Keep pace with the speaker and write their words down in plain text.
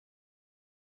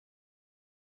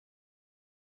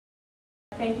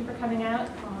thank you for coming out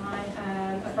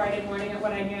on a Friday morning at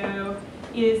what I know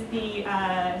is the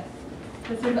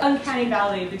sort of uncanny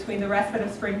valley between the respite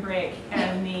of spring break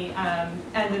and the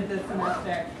end of the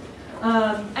semester.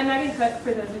 I'm Megan Cook,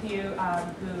 for those of you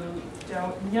who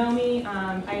don't know me.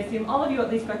 I assume all of you at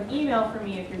least got an email from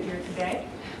me if you're here today.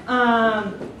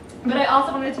 But I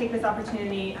also want to take this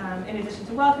opportunity, in addition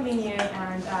to welcoming you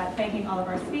and thanking all of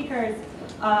our speakers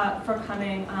for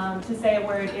coming, to say a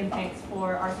word in thanks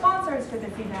for our sponsors for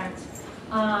this event.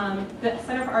 The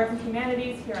Center for Arts and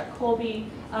Humanities here at Colby,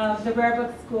 the Rare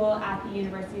Book School at the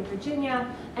University of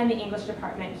Virginia, and the English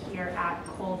Department here at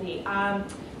Colby.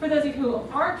 For those of you who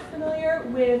aren't familiar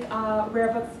with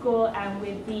Rare Book School and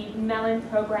with the Mellon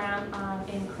program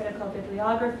in critical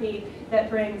bibliography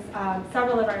that brings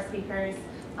several of our speakers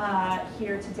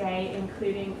here today,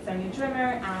 including Sonja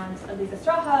Drimmer and Liza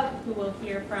Strakhov, who we'll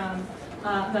hear from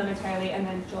momentarily, and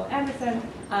then Joel Anderson,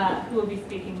 who will be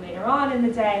speaking later on in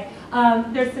the day.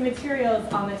 There's some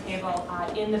materials on the table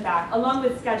in the back, along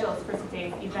with schedules for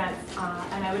today's events,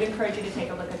 and I would encourage you to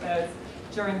take a look at those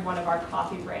during one of our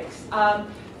coffee breaks.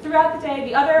 Throughout the day,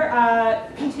 the other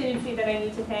contingency that I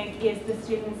need to thank is the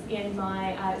students in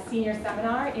my senior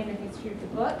seminar in the history of the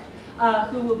book,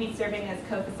 who will be serving as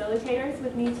co-facilitators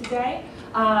with me today.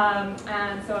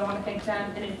 And so I want to thank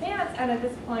them in advance, and at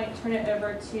this point turn it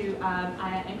over to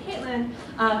Aya and Caitlin,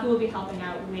 who will be helping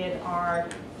out with our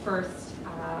first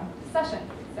session.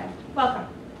 So, welcome.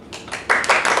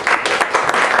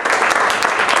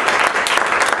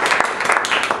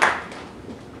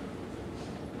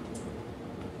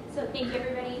 So thank you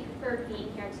everybody for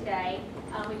being here today.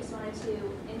 We just wanted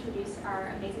to introduce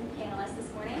our amazing panelists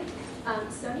this morning.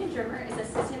 Sonja Drimmer is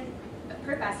Assistant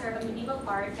Professor of Medieval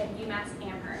Art at UMass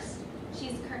Amherst.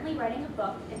 She's currently writing a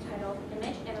book entitled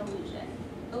Image and Illusion,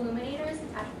 Illuminators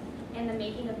and the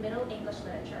Making of Middle English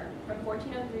Literature from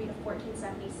 1403 to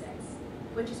 1476,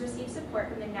 which has received support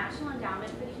from the National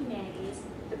Endowment for the Humanities,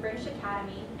 the British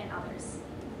Academy, and others.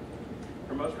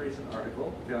 Her most recent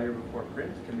article, Failure Before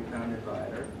Print, can be found in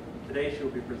Variety. Today she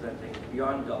will be presenting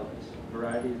Beyond Dullness,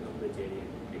 Varieties of Lydgatean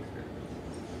Experience.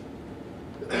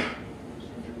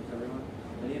 Just introduce everyone.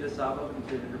 Anita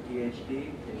completed her PhD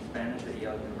in Spanish at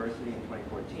Yale University in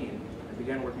 2014 and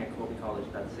began working at Colby College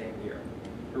that same year.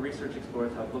 Her research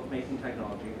explores how bookmaking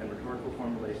technology and rhetorical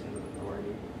formulations of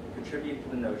authority contribute to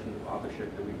the notions of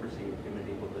authorship that we perceive in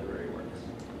medieval literary works.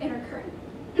 In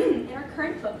her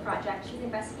current book project, she's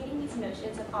investigating these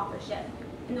notions of authorship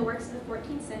in the works of the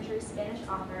 14th century Spanish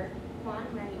author Juan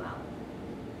Manuel.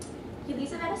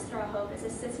 Elizabeth Strakhov is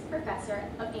Assistant Professor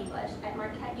of English at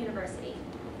Marquette University.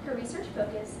 Her research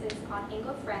focus is on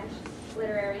Anglo-French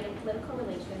literary and political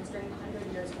relations during the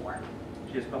 100 Years' War.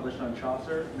 She has published on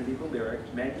Chaucer, medieval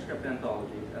lyrics, manuscript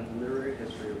anthologies, and the literary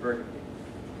history of Burgundy.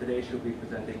 Today she will be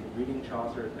presenting Reading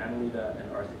Chaucer's Anedila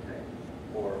and Arcite,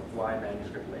 or Why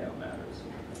Manuscript Layout Matters.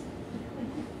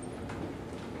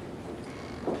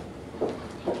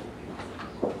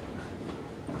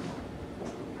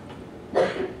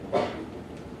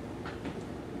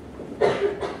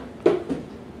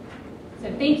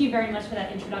 Thank you very much for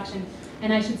that introduction.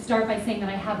 And I should start by saying that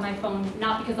I have my phone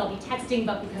not because I'll be texting,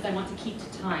 but because I want to keep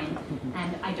to time,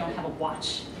 and I don't have a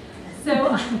watch.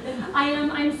 So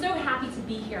I'm so happy to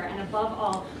be here, and above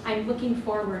all, I'm looking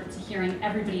forward to hearing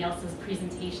everybody else's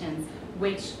presentations,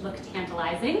 which look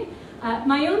tantalizing.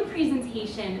 My own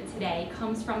presentation today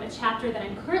comes from a chapter that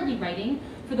I'm currently writing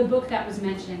for the book that was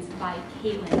mentioned by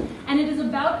Caitlin, and it is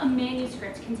about a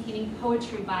manuscript containing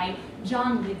poetry by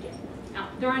John Lydgate. Now,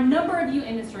 there are a number of you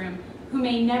in this room who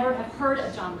may never have heard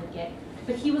of John Lydgate,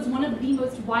 but he was one of the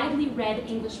most widely read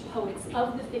English poets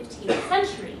of the 15th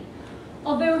century,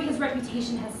 although his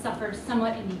reputation has suffered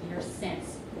somewhat in the years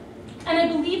since. And I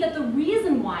believe that the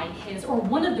reason why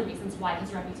one of the reasons why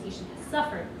his reputation has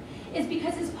suffered is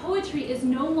because his poetry is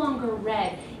no longer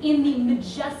read in the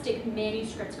majestic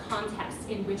manuscript context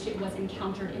in which it was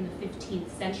encountered in the 15th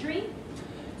century.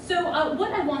 So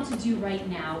what I want to do right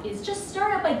now is just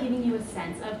start out by giving you a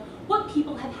sense of what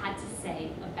people have had to say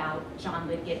about John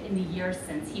Lydgate in the years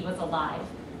since he was alive.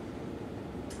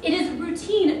 It is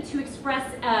routine to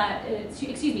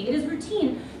it is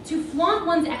routine to flaunt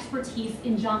one's expertise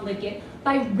in John Lydgate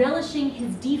by relishing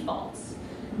his defaults.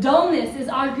 Dullness is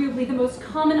arguably the most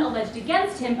common alleged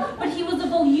against him, but he was a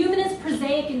voluminous,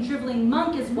 prosaic, and driveling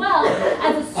monk as well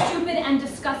as a stupid and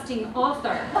disgusting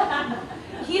author.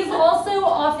 He is also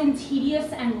often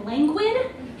tedious and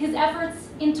languid, his efforts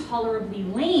intolerably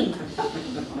lame.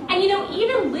 And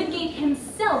even Lydgate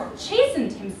himself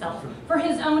chastened himself for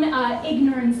his own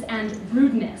ignorance and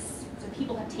rudeness. So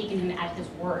people have taken him at his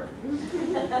word.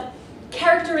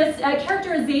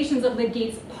 characterizations of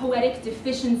Lydgate's poetic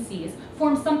deficiencies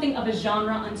form something of a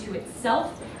genre unto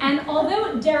itself, and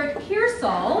although Derek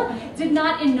Pearsall did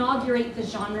not inaugurate the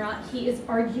genre, he is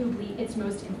arguably its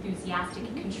most enthusiastic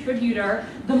contributor,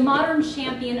 the modern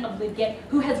champion of Lydgate,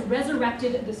 who has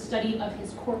resurrected the study of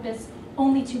his corpus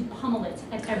only to pummel it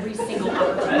at every single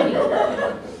opportunity.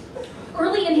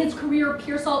 Early in his career,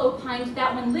 Pearsall opined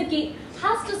that when Lydgate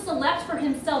has to select for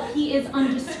himself, he is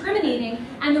undiscriminating,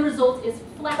 and the result is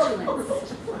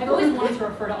flatulence. I've always wanted to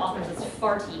refer to authors as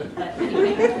farty, but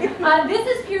anyway. This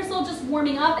is Pearsall just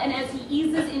warming up, and as he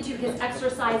eases into his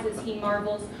exercises, he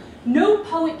marvels, "No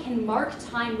poet can mark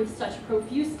time with such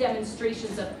profuse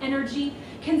demonstrations of energy,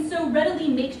 can so readily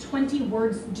make 20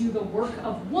 words do the work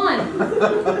of one."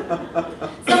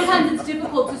 Sometimes it's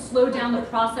difficult to slow down the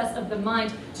process of the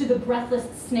mind to the breathless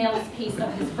snail's pace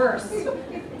of his verse.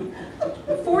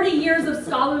 40 years of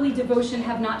scholarly devotion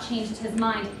have not changed his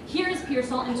mind. Here is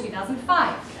Pearsall in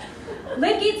 2005.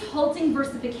 Lydgate's halting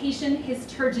versification, his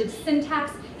turgid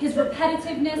syntax, his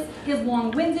repetitiveness, his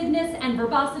long-windedness, and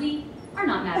verbosity are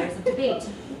not matters of debate,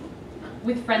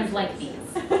 with friends like these.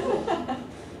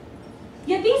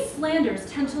 Yet these slanders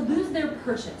tend to lose their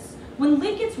purchase when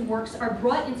Lydgate's works are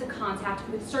brought into contact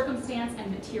with circumstance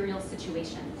and material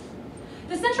situation.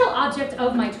 The central object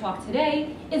of my talk today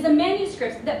is a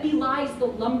manuscript that belies the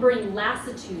lumbering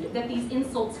lassitude that these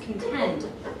insults contend.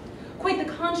 Quite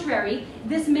the contrary,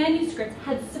 this manuscript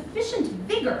had sufficient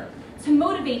vigor to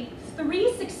motivate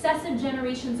 3 successive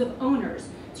generations of owners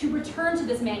to return to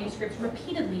this manuscript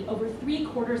repeatedly over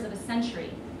 3/4 of a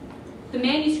century. The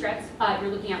manuscript,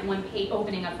 you're looking at one page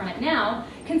opening up from it now,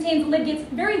 contains Lydgate's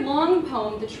very long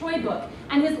poem, The Troy Book,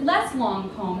 and his less long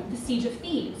poem, The Siege of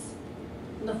Thebes.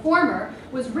 The former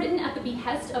was written at the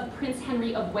behest of Prince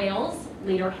Henry of Wales,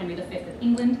 later Henry V of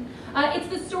England. It's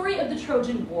the story of the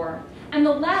Trojan War, and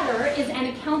the latter is an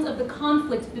account of the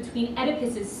conflict between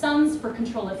Oedipus's sons for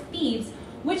control of Thebes,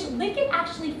 which Lydgate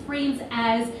actually frames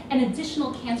as an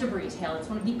additional Canterbury tale. It's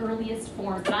one of the earliest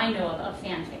forms that I know of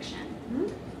fan fiction.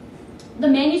 The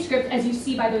manuscript, as you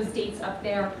see by those dates up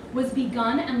there, was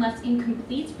begun and left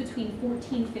incomplete between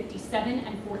 1457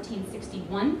 and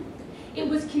 1461. It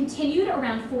was continued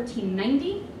around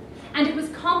 1490, and it was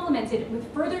complemented with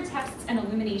further texts and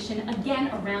illumination again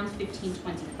around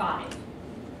 1525.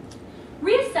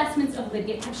 Reassessments of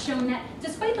Lydgate have shown that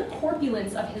despite the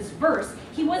corpulence of his verse,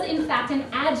 he was in fact an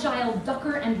agile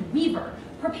ducker and weaver,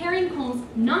 preparing poems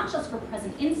not just for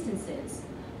present instances,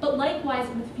 but likewise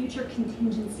with future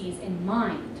contingencies in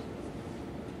mind.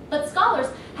 But scholars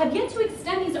have yet to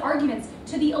extend these arguments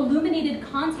to the illuminated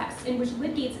contexts in which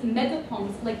Lydgate's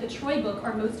megapoems like the Troy Book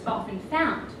are most often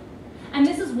found. And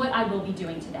this is what I will be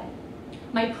doing today.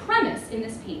 My premise in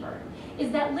this paper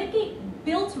is that Lydgate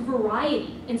built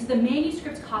variety into the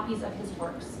manuscript copies of his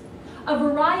works, a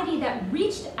variety that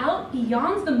reached out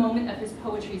beyond the moment of his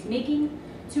poetry's making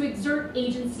to exert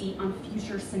agency on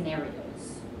future scenarios.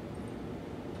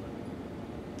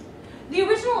 The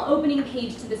original opening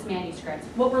page to this manuscript,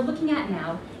 what we're looking at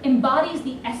now, embodies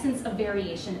the essence of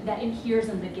variation that inheres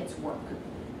in Lydgate's work.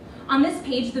 On this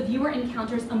page, the viewer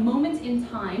encounters a moment in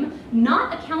time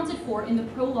not accounted for in the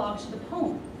prologue to the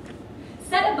poem.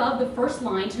 Set above the first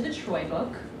line to the Troy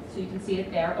Book, so you can see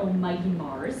it there, "O mighty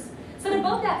Mars," set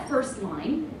above that first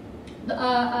line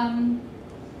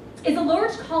is a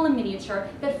large column miniature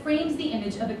that frames the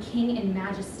image of a king in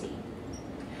majesty.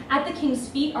 At the king's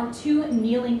feet are 2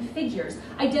 kneeling figures,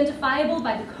 identifiable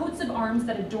by the coats of arms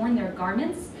that adorn their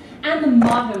garments and the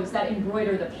mottos that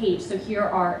embroider the page. So here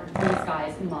are these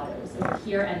guys' mottos over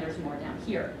here, and there's more down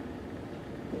here.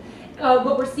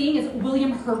 What we're seeing is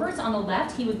William Herbert on the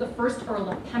left. He was the first Earl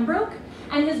of Pembroke,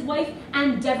 and his wife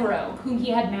Anne Devereux, whom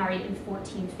he had married in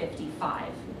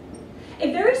 1455.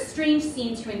 A very strange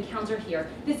scene to encounter here.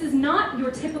 This is not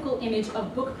your typical image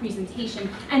of book presentation,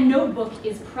 and no book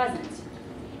is present.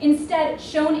 Instead,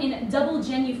 shown in double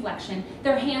genuflection,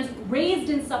 their hands raised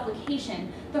in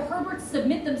supplication, the Herberts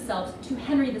submit themselves to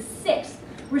Henry VI,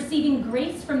 receiving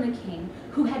grace from the king,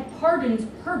 who had pardoned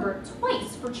Herbert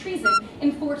twice for treason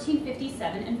in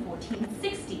 1457 and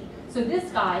 1460. So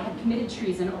this guy had committed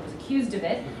treason, or was accused of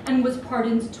it, and was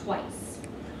pardoned twice.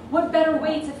 What better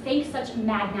way to thank such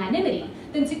magnanimity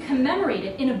than to commemorate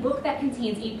it in a book that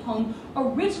contains a poem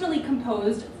originally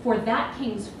composed for that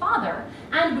king's father,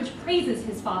 and which praises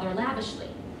his father lavishly?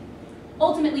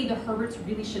 Ultimately, the Herberts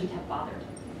really shouldn't have bothered.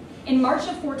 In March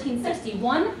of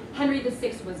 1461, Henry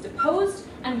VI was deposed,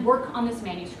 and work on this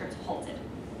manuscript halted.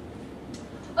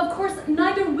 Of course,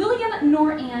 neither William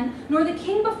nor Anne, nor the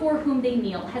king before whom they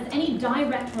kneel, has any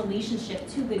direct relationship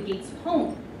to Lydgate's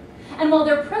poem. And while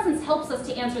their presence helps us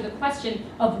to answer the question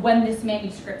of when this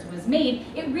manuscript was made,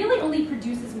 it really only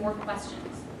produces more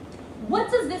questions. What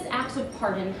does this Act of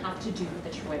Pardon have to do with the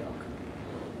Troy book?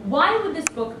 Why would this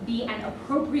book be an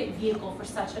appropriate vehicle for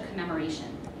such a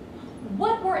commemoration?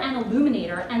 What were an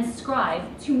illuminator and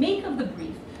scribe to make of the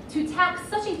brief to tack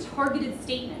such a targeted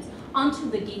statement onto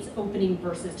Lydgate's opening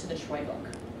verses to the Troy book?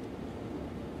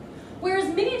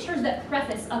 Whereas miniatures that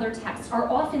preface other texts are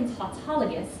often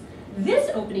tautologous,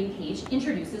 this opening page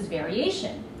introduces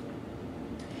variation.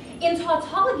 In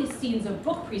tautologous scenes of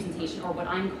book presentation, or what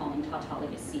I'm calling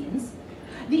tautologous scenes,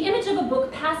 the image of a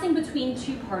book passing between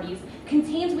two parties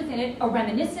contains within it a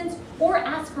reminiscent or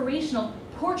aspirational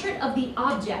portrait of the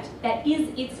object that is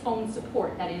its own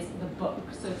support, that is, the book.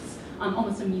 So it's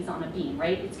almost a mise en abîme,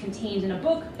 right? It's contained in a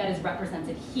book that is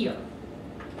represented here.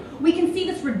 We can see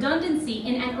this redundancy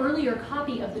in an earlier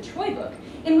copy of the Troy book,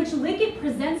 in which Lydgate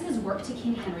presents his work to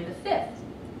King Henry V.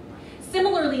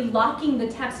 Similarly, locking the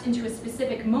text into a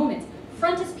specific moment,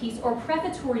 frontispiece or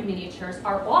prefatory miniatures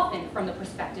are often, from the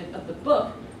perspective of the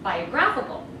book,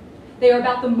 biographical. They are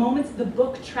about the moments the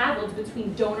book traveled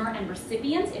between donor and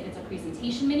recipient, if it's a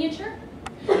presentation miniature,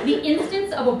 the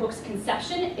instance of a book's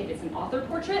conception, if it's an author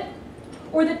portrait,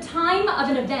 or the time of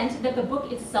an event that the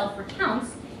book itself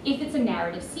recounts, if it's a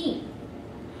narrative scene.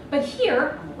 But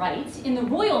here, on the right, in the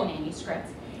royal manuscript,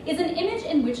 is an image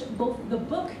in which both the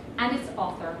book and its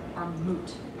author are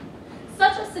moot.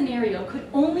 Such a scenario could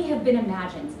only have been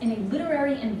imagined in a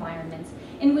literary environment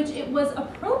in which it was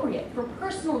appropriate for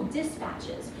personal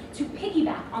dispatches to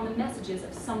piggyback on the messages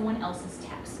of someone else's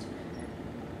text.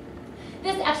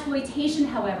 This exploitation,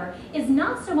 however, is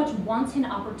not so much wanton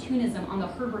opportunism on the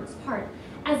Herbert's part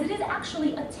as it is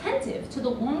actually attentive to the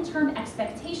long-term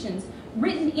expectations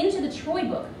written into the Troy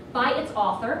book by its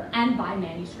author and by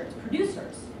manuscript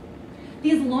producers.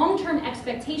 These long-term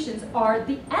expectations are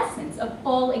the essence of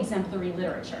all exemplary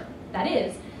literature. That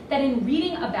is, that in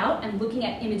reading about and looking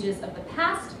at images of the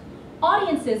past,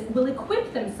 audiences will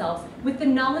equip themselves with the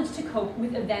knowledge to cope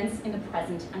with events in the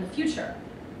present and the future.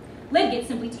 Lydgate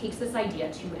simply takes this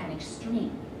idea to an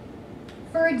extreme.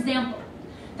 For example,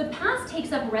 the past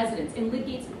takes up residence in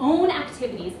Lydgate's own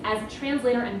activities as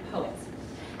translator and poet.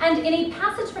 And in a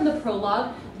passage from the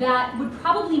prologue that would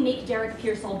probably make Derek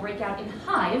Pearsall break out in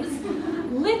hives,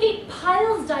 Lydgate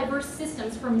piles diverse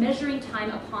systems for measuring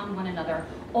time upon one another,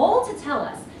 all to tell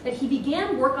us that he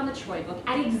began work on the Troy book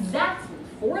at exactly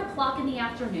 4 o'clock in the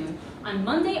afternoon on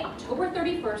Monday, October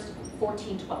 31st,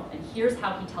 1412. And here's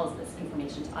how he tells this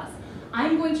information to us.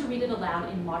 I'm going to read it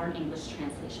aloud in modern English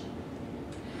translation.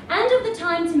 And of the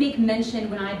time to make mention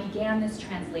when I began this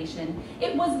translation,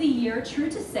 it was the year, true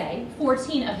to say,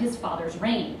 14 of his father's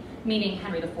reign, meaning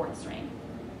Henry IV's reign.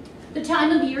 The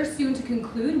time of year soon to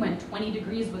conclude when 20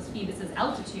 degrees was Phoebus's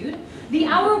altitude, the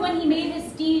hour when he made his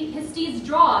steeds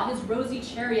draw his rosy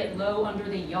chariot low under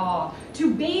the yaw,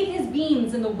 to bathe his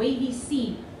beams in the wavy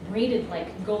sea, braided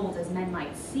like gold as men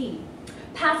might see.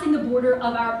 Passing the border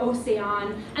of our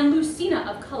Ocean, and Lucina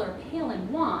of color pale and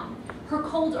wan, her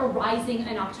cold arising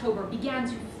in October began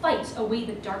to fight away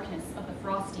the darkness of the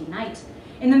frosty night.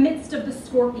 In the midst of the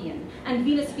Scorpion, and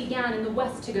Venus began in the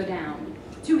west to go down,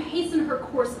 to hasten her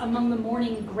course among the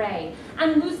morning gray,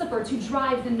 and Lucifer to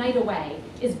drive the night away,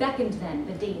 is beckoned then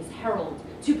the day's herald,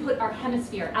 to put our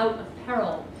hemisphere out of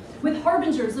peril, with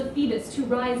harbingers of Phoebus to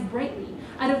rise brightly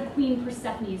out of Queen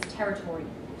Persephone's territory,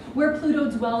 where Pluto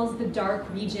dwells the dark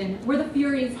region, where the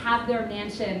Furies have their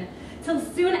mansion, till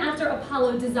soon after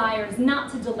Apollo desires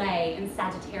not to delay in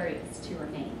Sagittarius to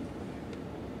remain.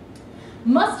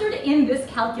 Mustered in this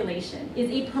calculation is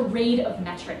a parade of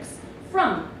metrics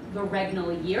from the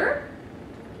regnal year,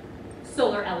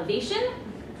 solar elevation,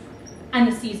 and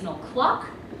the seasonal clock,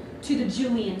 to the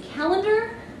Julian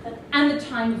calendar, and the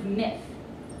time of myth.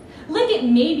 Lydgate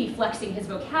may be flexing his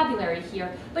vocabulary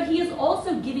here, but he is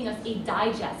also giving us a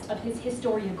digest of his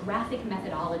historiographic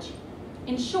methodology.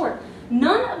 In short,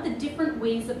 none of the different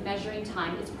ways of measuring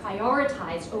time is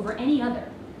prioritized over any other.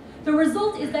 The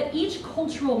result is that each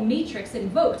cultural matrix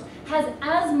invoked has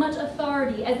as much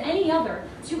authority as any other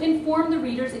to inform the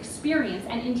reader's experience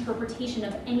and interpretation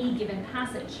of any given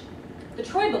passage. The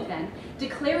Troy book, then,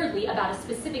 declaredly about a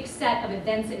specific set of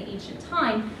events in ancient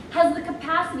time, has the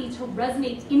capacity to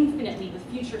resonate infinitely with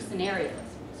future scenarios.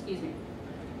 Excuse me.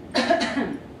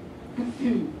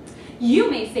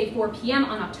 You may say 4 p.m.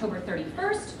 on October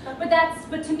 31st,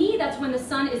 but to me, that's when the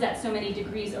sun is at so many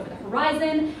degrees over the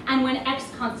horizon, and when X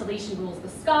constellation rules the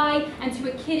sky, and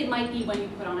to a kid, it might be when you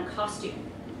put on a costume.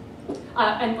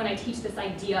 And when I teach this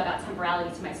idea about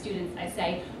temporality to my students, I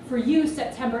say, For you,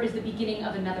 September is the beginning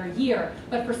of another year,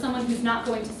 but for someone who's not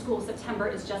going to school, September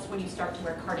is just when you start to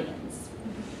wear cardigans.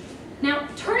 Now,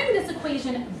 turning this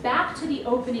equation back to the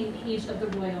opening page of the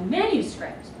royal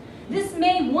manuscript, this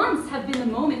may once have been the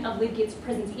moment of Lydgate's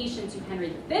presentation to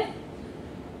Henry V.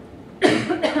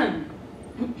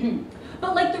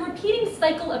 But like the repeating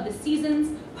cycle of the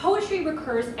seasons, poetry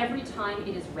recurs every time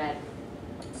it is read.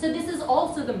 So this is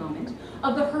also the moment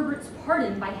of the Herbert's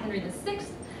pardon by Henry VI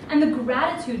and the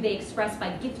gratitude they express by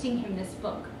gifting him this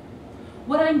book.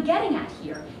 What I'm getting at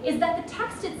here is that the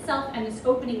text itself and this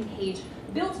opening page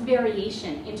built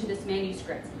variation into this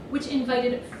manuscript, which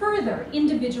invited further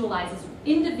individualized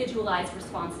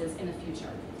responses in the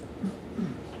future.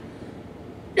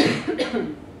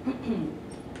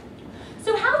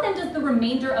 So how then does the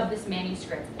remainder of this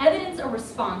manuscript evidence a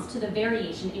response to the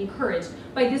variation encouraged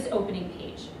by this opening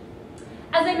page?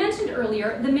 As I mentioned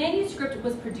earlier, the manuscript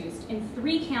was produced in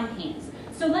 3 campaigns,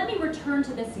 so let me return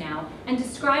to this now and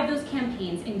describe those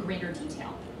campaigns in greater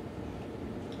detail.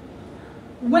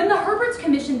 When the Herberts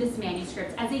commissioned this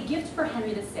manuscript as a gift for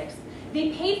Henry VI,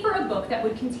 they paid for a book that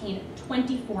would contain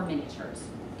 24 miniatures,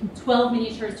 12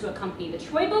 miniatures to accompany the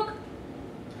Troy book,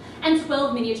 and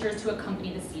 12 miniatures to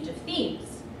accompany the Siege of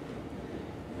Thebes.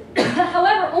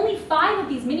 However, only 5 of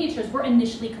these miniatures were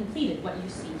initially completed, what you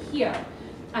see here.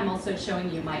 I'm also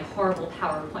showing you my horrible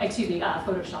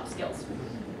Photoshop skills.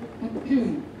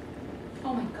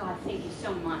 Oh my God, thank you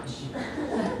so much.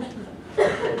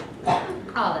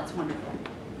 Oh, that's wonderful.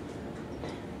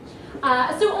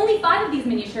 So only 5 of these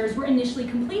miniatures were initially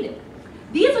completed.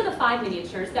 These are the 5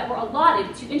 miniatures that were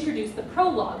allotted to introduce the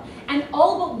prologue and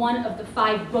all but one of the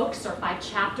 5 books or 5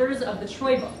 chapters of the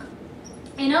Troy book.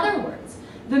 In other words,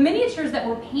 the miniatures that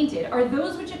were painted are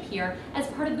those which appear as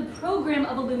part of the program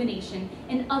of illumination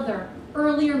in other,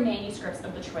 earlier manuscripts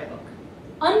of the Troy book.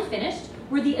 Unfinished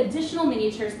were the additional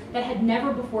miniatures that had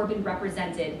never before been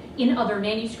represented in other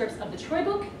manuscripts of the Troy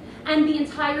book, and the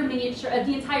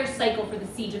entire cycle for the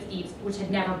Siege of Thebes, which had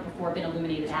never before been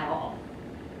illuminated at all.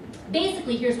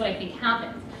 Basically, here's what I think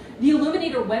happened. The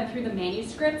illuminator went through the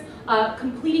manuscript,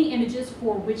 completing images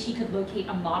for which he could locate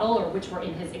a model or which were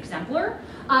in his exemplar,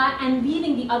 and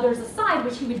leaving the others aside,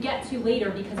 which he would get to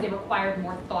later because they required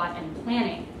more thought and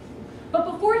planning.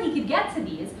 But before he could get to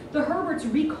these, the Herberts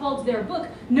recalled their book,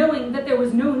 knowing that there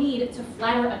was no need to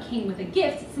flatter a king with a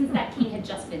gift since that king had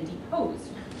just been deposed.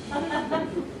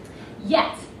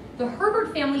 Yet, the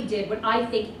Herbert family did what I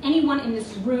think anyone in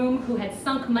this room who had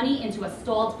sunk money into a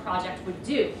stalled project would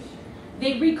do.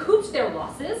 They recouped their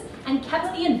losses and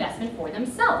kept the investment for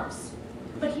themselves.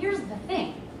 But here's the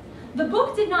thing. The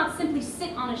book did not simply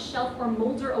sit on a shelf or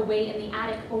molder away in the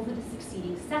attic over the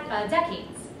succeeding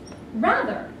decades.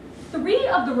 Rather, 3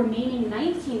 of the remaining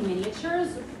 19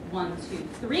 miniatures, 1, 2,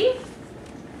 3,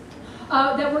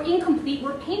 that were incomplete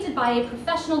were painted by a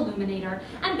professional illuminator,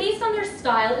 and based on their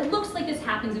style, it looks like this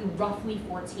happened in roughly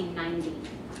 1490.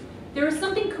 There is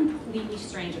something completely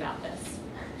strange about this.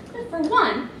 For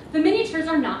one, the miniatures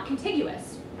are not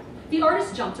contiguous. The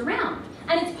artist jumped around,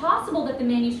 and it's possible that the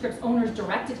manuscript's owners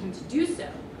directed him to do so.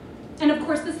 And of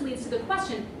course, this leads to the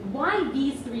question, why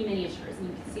these 3 miniatures? And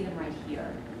you can see them right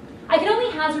here. I can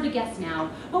only hazard a guess now,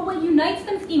 but what unites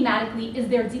them thematically is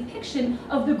their depiction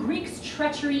of the Greeks'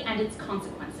 treachery and its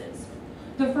consequences.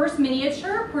 The first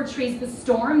miniature portrays the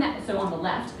storm so on the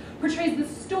left, portrays the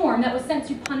storm that was sent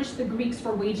to punish the Greeks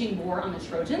for waging war on the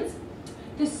Trojans.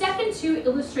 The second 2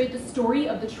 illustrate the story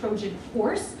of the Trojan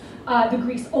horse, the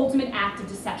Greeks' ultimate act of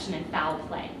deception and foul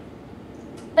play.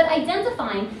 But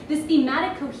identifying this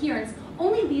thematic coherence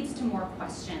only leads to more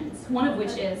questions, one of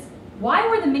which is, why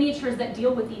were the miniatures that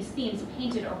deal with these themes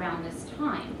painted around this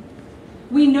time?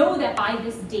 We know that by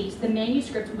this date, the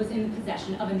manuscript was in the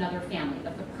possession of another family,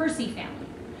 of the Percy family.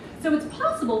 So it's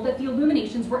possible that the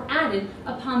illuminations were added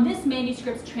upon this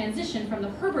manuscript's transition from the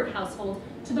Herbert household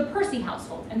to the Percy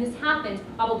household. And this happened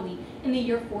probably in the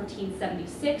year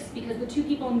 1476 because the 2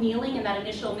 people kneeling in that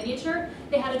initial miniature,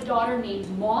 they had a daughter named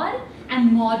Maud,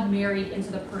 and Maud married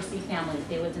into the Percy family.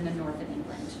 They lived in the north of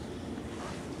England.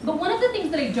 But one of the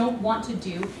things that I don't want to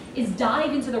do is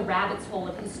dive into the rabbit's hole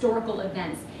of historical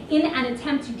events in an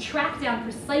attempt to track down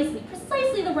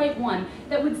precisely the right one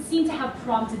that would seem to have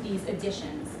prompted these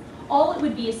additions. All it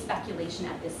would be is speculation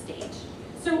at this stage.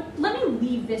 So let me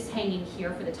leave this hanging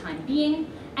here for the time being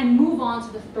and move on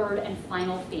to the 3rd and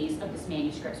final phase of this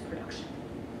manuscript's production.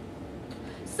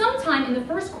 Sometime in the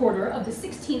first quarter of the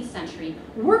 16th century,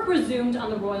 work resumed on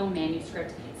the royal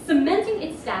manuscript, cementing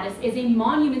its status as a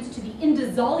monument to the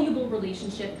indissoluble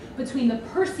relationship between the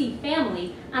Percy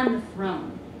family and the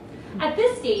throne. At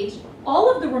this stage,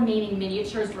 all of the remaining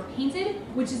miniatures were painted,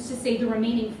 which is to say the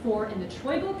remaining 4 in the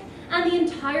Troy book, and the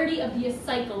entirety of the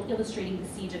cycle illustrating the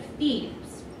Siege of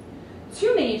Thebes.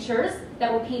 Two miniatures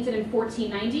that were painted in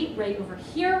 1490, right over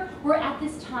here, were at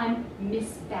this time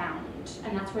misbound,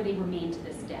 and that's where they remain to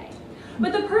this day.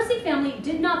 But the Percy family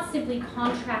did not simply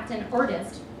contract an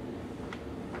artist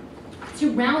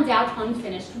to round out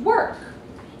unfinished work.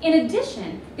 In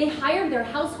addition, they hired their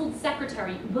household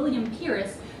secretary, William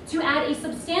Pierce, to add a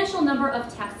substantial number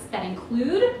of texts that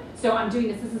include, so I'm doing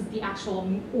this is the actual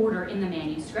order in the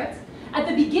manuscript. At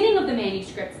the beginning of the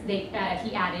manuscript, he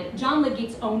added John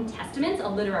Lydgate's own testament, a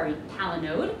literary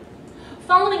palinode.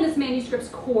 Following this manuscript's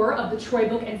core of the Troy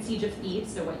Book and Siege of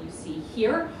Thebes, so what you see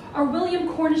here, are William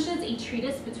Cornish's A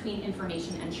Treatise Between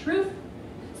Information and Truth,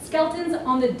 Skelton's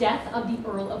On the Death of the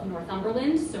Earl of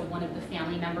Northumberland, so one of the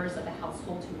family members of the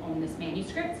household who own this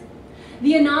manuscript,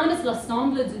 the anonymous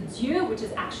L'Assemble de Dieu, which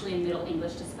is actually in Middle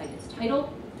English despite its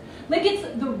title,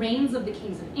 Lydgate's The Reigns of the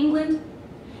Kings of England,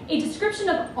 a description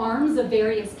of arms of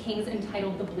various kings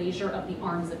entitled The Blazure of the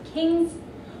Arms of Kings,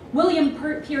 William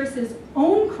Pierce's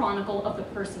own chronicle of the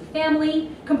Percy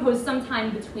family, composed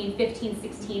sometime between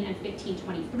 1516 and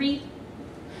 1523,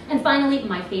 and finally,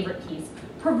 my favorite piece,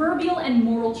 proverbial and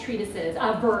moral treatises,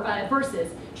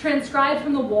 verses transcribed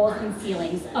from the walls and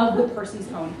ceilings of the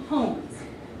Percy's own homes.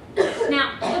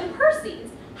 Now, the Percys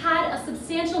had a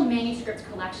substantial manuscript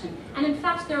collection, and in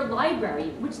fact their library,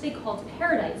 which they called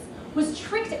Paradise, was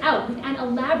tricked out with an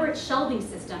elaborate shelving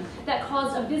system that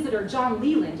caused a visitor, John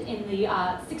Leland, in the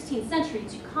 16th century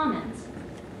to comment.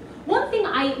 One thing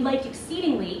I liked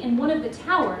exceedingly in one of the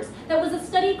towers that was a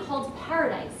study called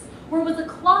Paradise, where was a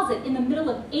closet in the middle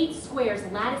of 8 squares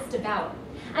latticed about,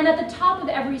 and at the top of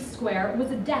every square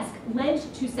was a desk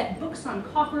ledged to set books on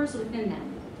coffers within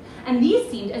them. And these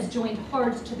seemed as joined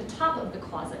hard to the top of the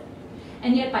closet.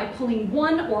 And yet by pulling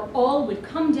one or all would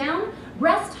come down,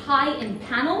 breast high in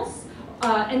panels,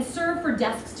 and serve for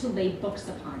desks to lay books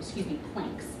upon,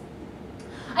 planks.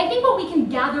 I think what we can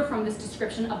gather from this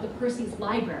description of the Percy's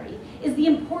library is the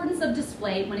importance of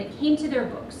display when it came to their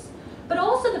books, but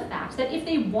also the fact that if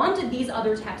they wanted these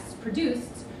other texts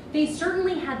produced, they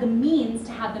certainly had the means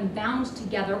to have them bound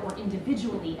together or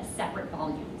individually as separate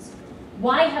volumes.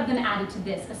 Why have them added to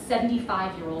this, a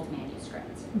 75-year-old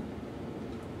manuscript?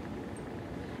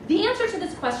 The answer to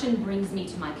this question brings me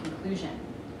to my conclusion.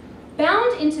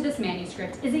 Bound into this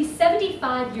manuscript is a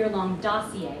 75-year-long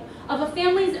dossier of a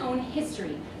family's own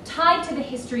history tied to the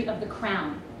history of the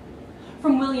crown.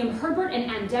 From William Herbert and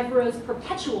Anne Devereux's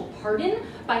perpetual pardon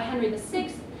by Henry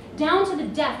VI, down to the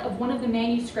death of one of the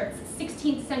manuscript's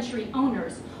 16th century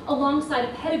owners, alongside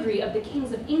a pedigree of the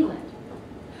kings of England.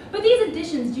 But these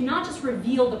additions do not just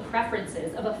reveal the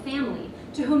preferences of a family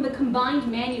to whom the combined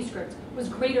manuscript was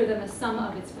greater than the sum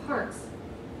of its parts.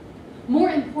 More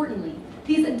importantly,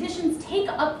 these additions take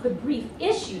up the brief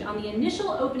issued on the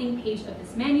initial opening page of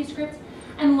this manuscript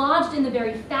and lodged in the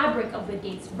very fabric of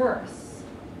Lydgate's verse.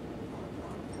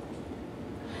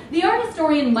 The art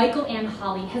historian Michael Ann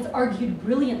Hawley has argued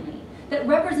brilliantly that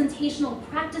representational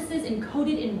practices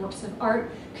encoded in works of art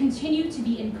continue to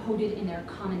be encoded in their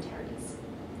commentaries.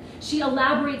 She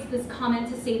elaborates this comment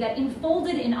to say that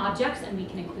enfolded in objects, and we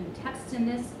can include texts in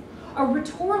this, are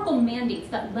rhetorical mandates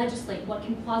that legislate what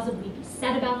can plausibly be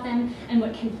said about them and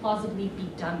what can plausibly be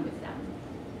done with them.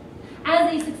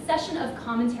 As a succession of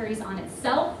commentaries on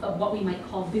itself, of what we might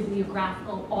call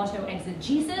bibliographical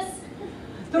autoexegesis,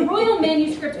 the royal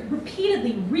manuscript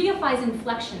repeatedly reifies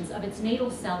inflections of its natal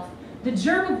self, the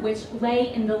germ of which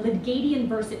lay in the Lydgatean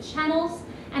verse it channels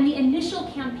and the initial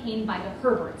campaign by the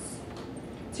Herberts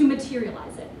to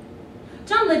materialize it.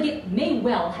 John Lydgate may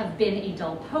well have been a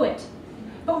dull poet,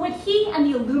 but what he and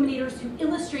the illuminators who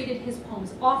illustrated his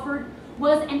poems offered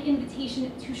was an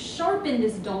invitation to sharpen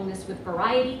this dullness with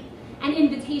variety, an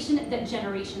invitation that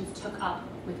generations took up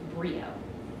with brio.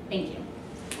 Thank you.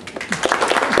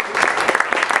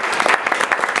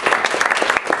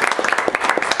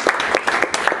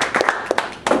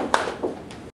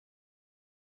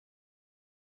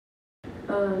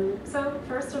 So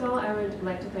first of all, I would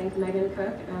like to thank Megan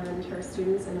Cook and her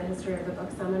students in the History of the Book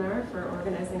Seminar for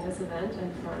organizing this event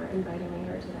and for inviting me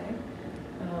here today.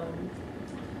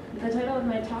 The title of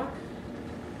my talk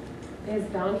is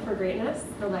Bound for Greatness,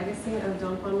 The Legacy of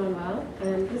Don Juan Manuel,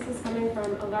 and this is coming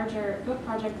from a larger book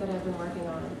project that I've been working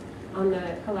on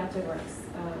the collected works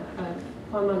of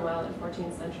Juan Manuel, a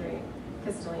 14th century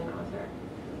Castilian author.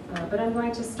 But I'm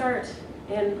going to start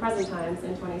in present times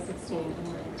in 2016 and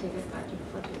then take us back to the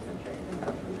 14th century and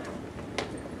go from there.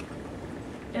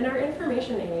 In our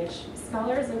information age,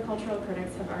 scholars and cultural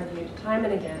critics have argued time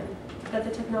and again that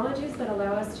the technologies that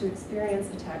allow us to experience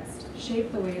a text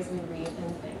shape the ways we read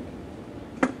and think.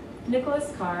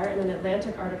 Nicholas Carr, in an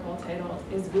Atlantic article titled,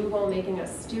 "Is Google Making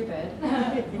Us Stupid?"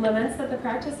 laments that the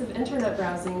practice of internet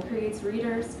browsing creates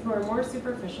readers who are more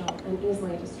superficial and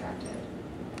easily distracted.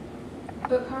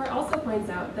 But Carr also points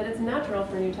out that it's natural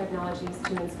for new technologies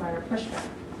to inspire pushback,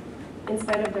 in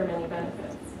spite of their many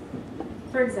benefits.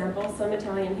 For example, some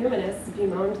Italian humanists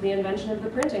bemoaned the invention of the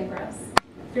printing press,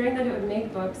 fearing that it would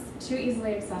make books too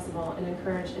easily accessible and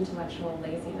encourage intellectual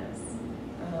laziness.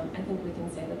 I think we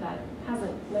can say that that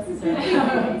hasn't necessarily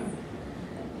happened.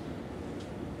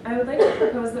 I would like to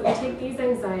propose that we take these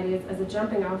anxieties as a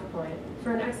jumping off point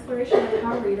for an exploration of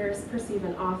how readers perceive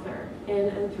an author in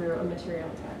and through a material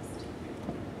text.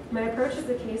 My approach is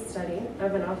a case study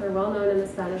of an author well known in the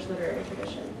Spanish literary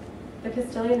tradition, the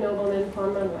Castilian nobleman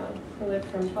Juan Manuel, who lived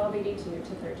from 1282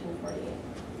 to 1348.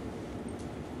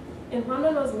 In Juan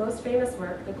Manuel's most famous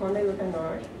work, the Conde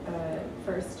Lucanor,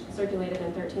 first circulated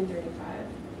in 1335,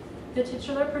 the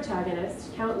titular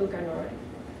protagonist, Count Lucanor,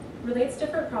 relates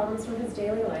different problems from his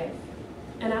daily life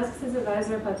and asks his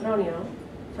advisor Patronio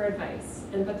for advice,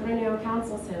 and Patronio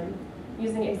counsels him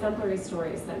using exemplary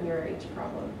stories that mirror each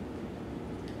problem.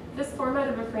 This format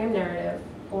of a frame narrative,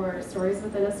 or stories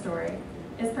within a story,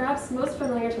 is perhaps most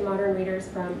familiar to modern readers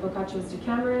from Boccaccio's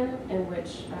Decameron, in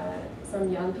which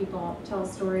some young people tell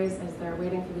stories as they're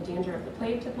waiting for the danger of the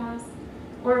plague to pass,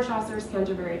 or Chaucer's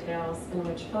Canterbury Tales, in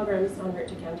which pilgrims en route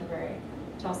to Canterbury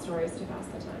tell stories to pass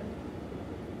the time.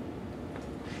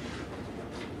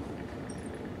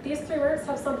 These three works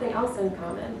have something else in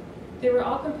common. They were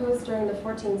all composed during the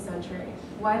 14th century,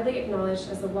 widely acknowledged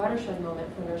as a watershed moment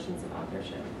for notions of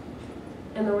authorship.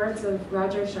 In the words of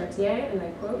Roger Chartier, and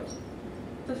I quote,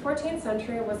 "The 14th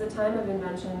century was a time of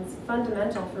inventions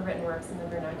fundamental for written works in the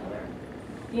vernacular.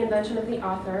 The invention of the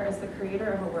author as the creator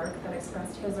of a work that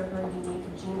expressed his or her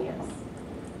unique genius.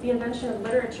 The invention of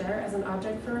literature as an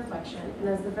object for reflection and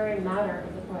as the very matter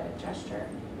of the poetic gesture.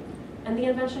 And the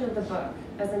invention of the book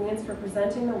as a means for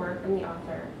presenting the work and the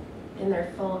author in their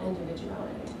full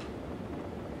individuality."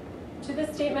 To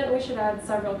this statement, we should add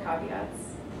several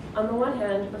caveats. On the one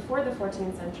hand, before the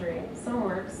 14th century, some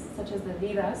works, such as the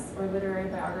Vidas, or literary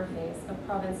biographies of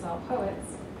Provençal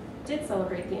poets, did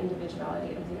celebrate the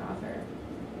individuality of the author.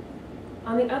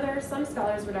 On the other, some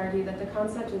scholars would argue that the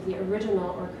concept of the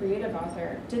original or creative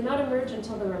author did not emerge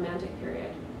until the Romantic period,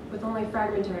 with only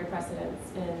fragmentary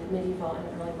precedents in medieval and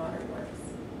early modern works.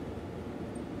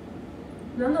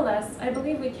 Nonetheless, I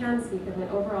believe we can speak of an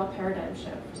overall paradigm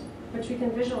shift, which we can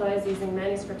visualize using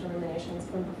manuscript illuminations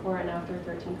from before and after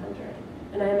 1300.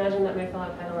 And I imagine that my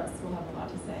fellow panelists will have a lot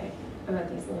to say about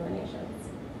these illuminations.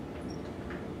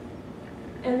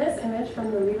 In this image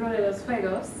from the Libro de los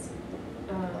Juegos,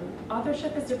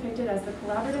 authorship is depicted as the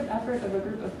collaborative effort of a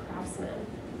group of craftsmen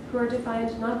who are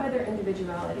defined not by their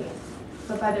individuality,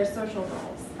 but by their social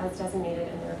roles as designated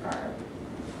in their garb.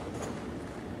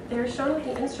 They are shown with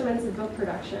the instruments of book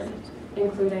production,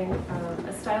 including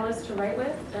a stylus to write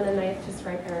with and a knife to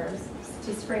scrape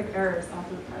errors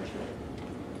off of parchment.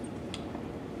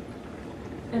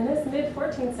 In this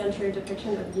mid-14th century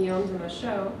depiction of Guillaume de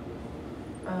Machaut,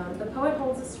 the poet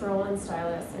holds a scroll and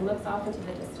stylus and looks off into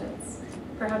the distance,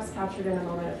 perhaps captured in a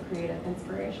moment of creative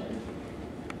inspiration.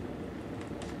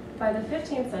 By the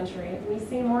 15th century, we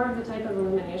see more of the type of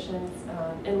illuminations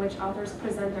in which authors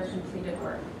present their completed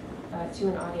work to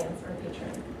an audience or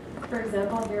patron. For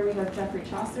example, here we have Geoffrey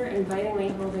Chaucer invitingly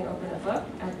holding open a book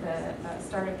at the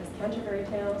start of his Canterbury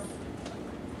Tales,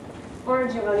 or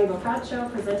Giovanni Boccaccio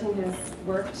presenting his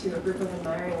work to a group of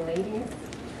admiring ladies.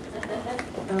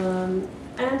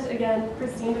 And again,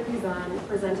 Christine de Pizan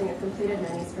presenting a completed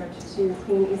manuscript to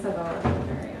Queen Isabella of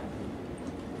Bavaria.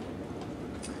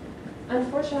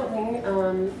 Unfortunately,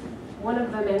 one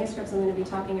of the manuscripts I'm going to be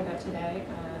talking about today,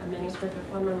 a manuscript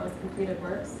of Juan Manuel's completed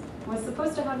works, was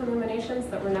supposed to have illuminations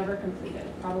that were never completed,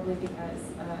 probably because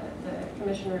the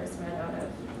commissioners ran out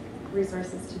of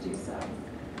resources to do so.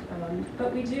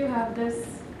 But we do have this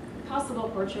possible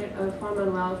portrait of Juan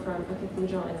Manuel from a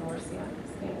cathedral in Murcia,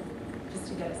 Spain, just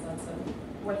to get a sense of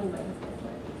what he might have looked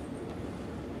like.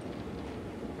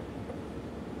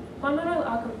 Juan Manuel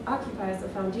occupies a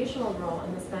foundational role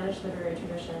in the Spanish literary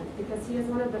tradition because he is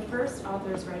one of the first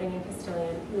authors writing in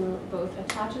Castilian who both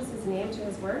attaches his name to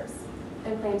his works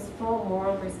and claims full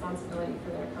moral responsibility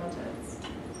for their contents.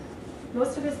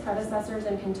 Most of his predecessors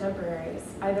and contemporaries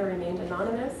either remained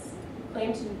anonymous,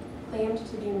 claimed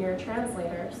to be mere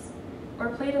translators, or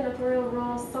played an authorial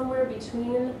role somewhere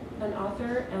between an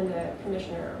author and a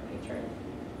commissioner or patron.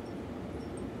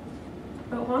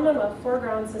 But Juan Manuel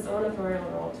foregrounds his own authorial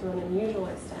role to an unusual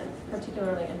extent,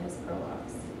 particularly in his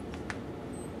prologues.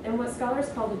 In what scholars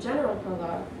call the general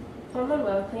prologue, Juan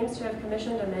Manuel claims to have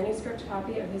commissioned a manuscript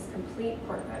copy of his complete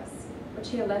corpus, which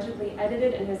he allegedly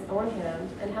edited in his own hand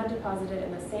and had deposited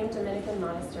in the same Dominican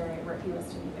monastery where he was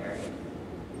to be buried.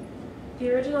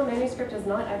 The original manuscript is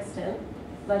not extant.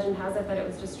 Legend has it that it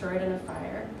was destroyed in a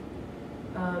fire.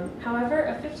 However,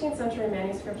 a 15th century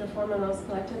manuscript of Juan Manuel's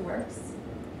collected works,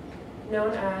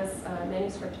 known as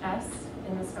Manuscript S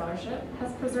in the scholarship,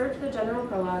 has preserved the general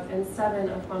prologue and 7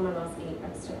 of Juan Manuel's 8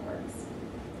 extant works.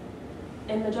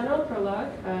 In the general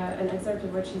prologue, an excerpt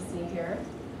of which you see here,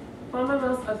 Juan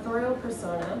Manuel's authorial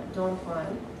persona, Don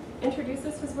Juan,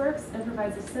 introduces his works and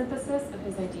provides a synthesis of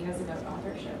his ideas about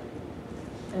authorship.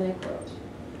 And I quote,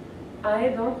 "I,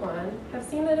 Don Juan, have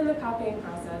seen that in the copying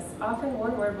process, often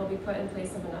one word will be put in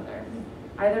place of another,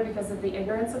 either because of the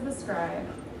ignorance of the scribe,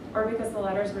 or because the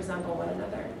letters resemble one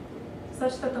another,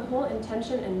 such that the whole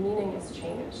intention and meaning is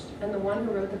changed, and the one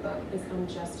who wrote the book is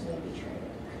unjustly betrayed.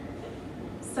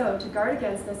 So, to guard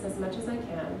against this as much as I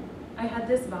can, I had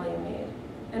this volume made,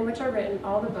 in which are written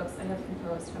all the books I have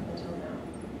composed up until now."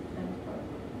 End quote.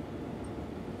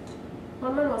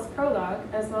 Juan Manuel's prologue,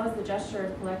 as well as the gesture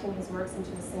of collecting his works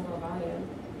into a single volume,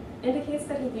 indicates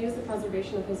that he views the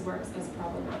preservation of his works as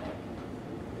problematic.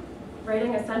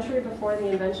 Writing a century before the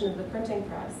invention of the printing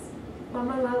press, Juan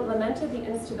Manuel lamented the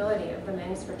instability of the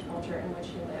manuscript culture in which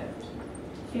he lived,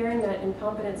 fearing that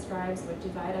incompetent scribes would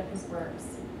divide up his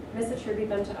works, misattribute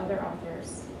them to other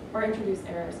authors, or introduce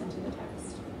errors into the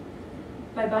text.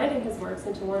 By binding his works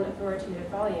into one authoritative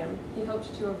volume, he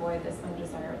hoped to avoid this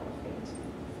undesirable fate.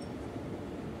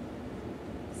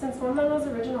 Since Juan Manuel's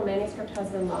original manuscript has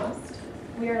been lost,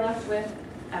 we are left with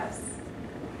S,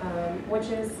 which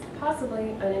is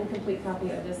possibly an incomplete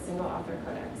copy of this single author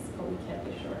codex, but we can't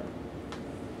be sure.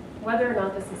 Whether or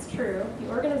not this is true, the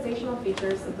organizational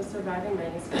features of the surviving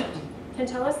manuscript can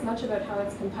tell us much about how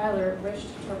its compiler wished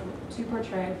to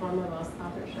portray Juan Manuel's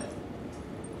authorship.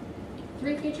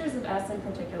 3 features of S in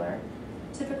particular,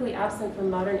 typically absent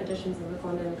from modern editions of the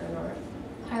Conde de Granor,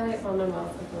 highlight Juan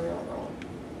Manuel's authorial role.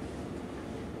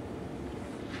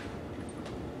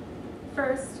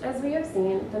 First, as we have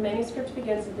seen, the manuscript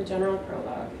begins with the general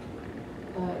prologue.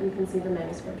 You can see the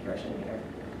manuscript version here,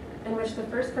 in which the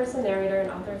first-person narrator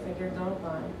and author figure, Don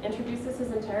Juan, introduces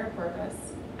his entire corpus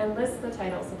and lists the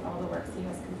titles of all the works he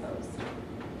has composed.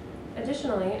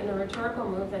 Additionally, in a rhetorical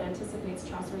move that anticipates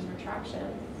Chaucer's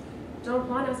retraction, Don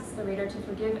Juan asks the reader to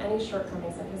forgive any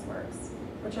shortcomings in his works,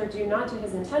 which are due not to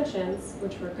his intentions,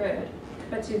 which were good,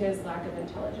 but to his lack of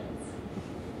intelligence.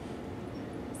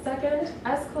 Second,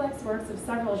 S collects works of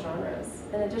several genres.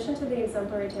 In addition to the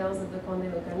exemplary tales of the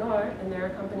Conde de Granor and their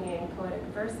accompanying poetic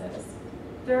verses,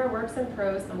 there are works in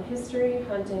prose on history,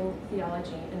 hunting,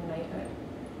 theology, and knighthood.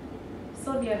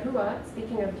 Sylvia Huot,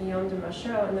 speaking of Guillaume de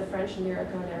Machaut in the French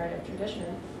lyrico-narrative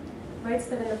tradition, writes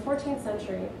that in the 14th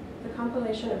century, the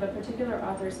compilation of a particular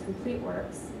author's complete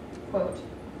works, quote,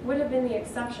 would have been the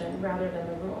exception rather than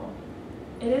the rule.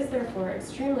 It is therefore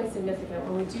extremely significant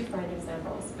when we do find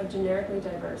examples of generically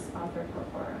diverse author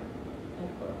corpora, end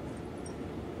quote.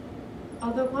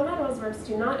 Although Juan Manuel's works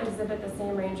do not exhibit the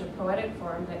same range of poetic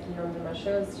form that Guillaume de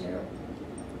Machaut's do,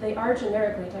 they are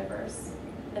generically diverse,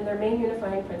 and their main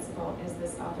unifying principle is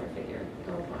this author figure,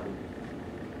 Don Juan.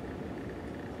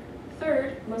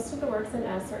 Third, most of the works in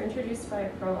S are introduced by a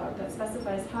prologue that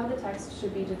specifies how the text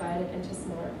should be divided into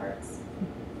smaller parts.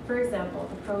 For example,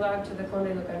 the prologue to the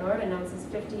Conde de Granor announces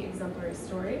 50 exemplary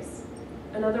stories,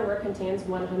 another work contains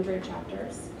 100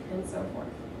 chapters, and so forth.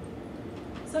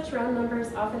 Such round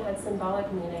numbers often had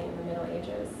symbolic meaning in the Middle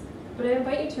Ages, but I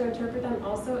invite you to interpret them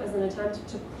also as an attempt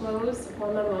to close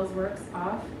Juan Manuel's works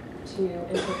off to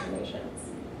interpolations.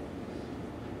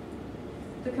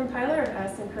 The compiler of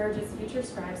S encourages future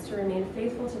scribes to remain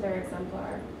faithful to their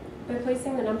exemplar by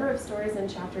placing the number of stories and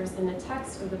chapters in the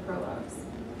text of the prologues,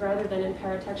 rather than in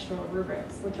paratextual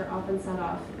rubrics, which are often set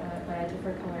off by a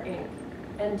different color ink,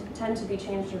 and tend to be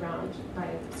changed around by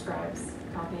scribes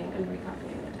copying and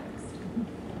recopying the text.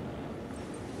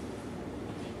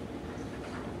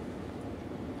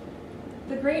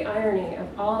 The great irony of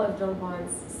all of Don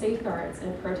Juan's safeguards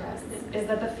and protests is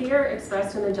that the fear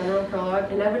expressed in the general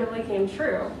prologue inevitably came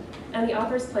true, and the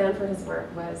author's plan for his work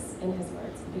was, in his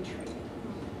words, betrayed.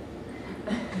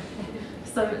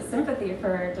 Some sympathy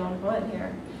for Don Juan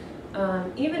here.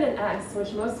 Even in S,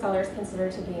 which most scholars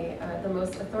consider to be the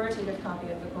most authoritative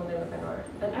copy of the Conde de Granor,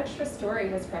 an extra story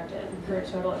has crept in for a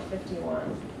total of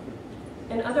 51.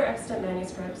 In other extant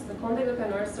manuscripts, the Conde de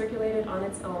Granor circulated on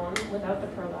its own without the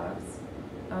prologues,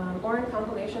 or in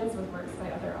compilations with works by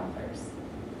other authors.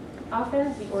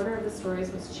 Often, the order of the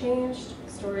stories was changed,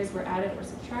 stories were added or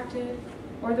subtracted,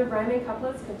 or the rhyming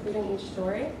couplets concluding each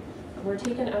story were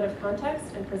taken out of context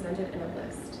and presented in a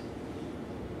list.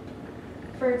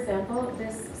 For example,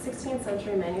 this 16th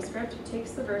century manuscript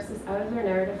takes the verses out of their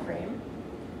narrative frame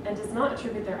and does not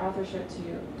attribute their authorship to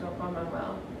Don Juan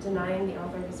Manuel, denying the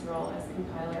author his role as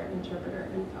compiler, interpreter,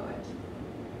 and poet.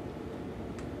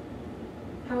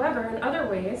 However, in other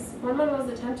ways, Juan Manuel's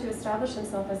attempt to establish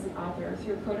himself as an author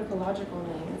through codicological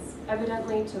means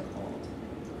evidently took hold.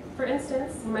 For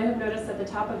instance, you might have noticed at the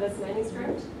top of this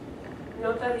manuscript,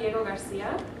 Nota Diego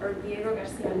Garcia, or Diego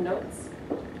Garcia Notes.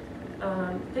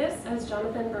 This, as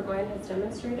Jonathan Burgoyne has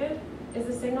demonstrated, is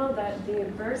a signal that the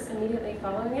verse immediately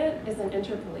following it is an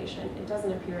interpolation. It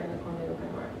doesn't appear in the Conde du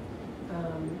Canor.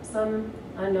 Some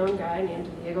unknown guy named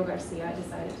Diego Garcia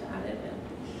decided to add it in.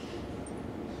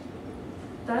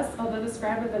 Thus, although the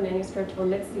scribe of the manuscript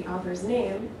omits the author's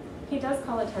name, he does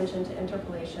call attention to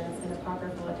interpolations in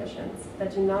apocryphal editions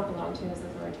that do not belong to his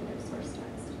authoritative source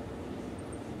text.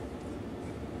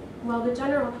 While the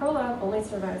general prologue only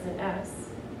survives in S,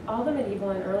 all the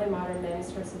medieval and early modern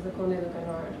manuscripts of the Conde du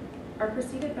Canor are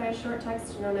preceded by a short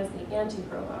text known as the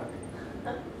anti-prologue.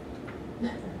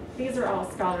 These are all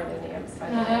scholarly names, by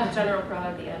the way. The general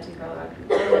prologue, the anti-prologue.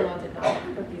 Manuel did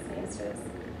not put these names to his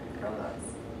prologues.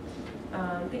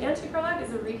 The anti-prologue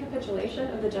is a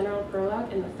recapitulation of the general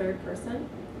prologue in the third person,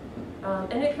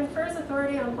 and it confers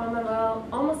authority on Juan Manuel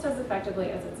almost as effectively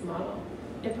as its model.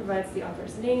 It provides the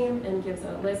author's name and gives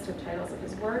a list of titles of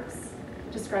his works,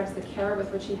 describes the care with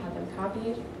which he had them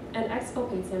copied, and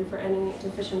exculpates him for any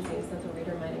deficiencies that the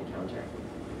reader might encounter.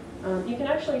 You can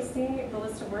actually see the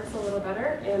list of works a little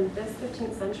better in this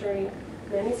 15th century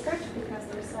manuscript because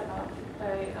they're set off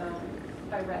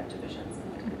by red divisions in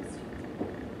the text.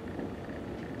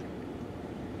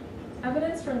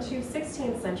 Evidence from two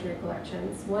 16th century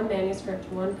collections, one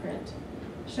manuscript, one print,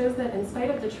 shows that in spite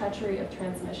of the treachery of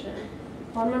transmission,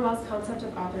 Juan Manuel's concept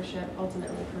of authorship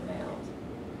ultimately prevailed.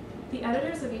 The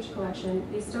editors of each collection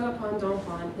bestow upon Don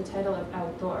Juan the title of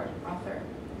autor, author,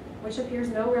 which appears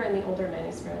nowhere in the older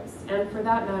manuscripts, and for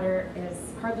that matter is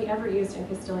hardly ever used in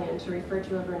Castilian to refer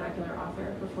to a vernacular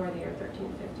author before the year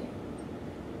 1350.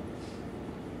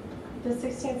 The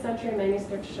 16th century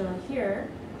manuscript shown here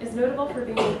is notable for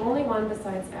being the only one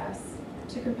besides S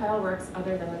to compile works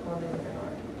other than the Conde du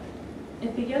Canor.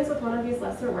 It begins with one of these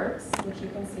lesser works, which you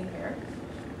can see here,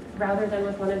 rather than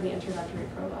with one of the introductory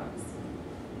prologues.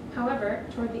 However,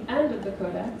 toward the end of the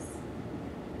codex,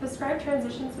 the scribe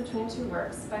transitions between two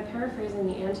works by paraphrasing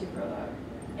the anti-prologue,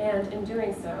 and in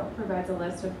doing so, provides a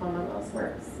list of Juan Manuel's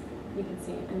works. You can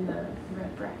see in the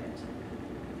red bracket.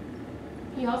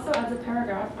 He also adds a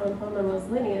paragraph on Juan Manuel's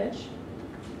lineage,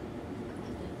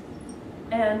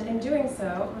 and in doing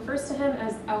so, refers to him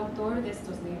as autor de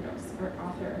estos libros, or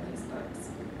author of these books.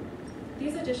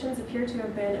 These additions appear to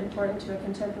have been important to a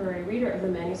contemporary reader of the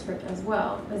manuscript as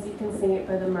well, as you can see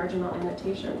by the marginal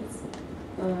annotations.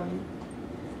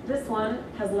 This one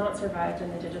has not survived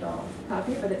in the digital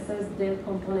copy, but it says del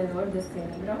componedor de este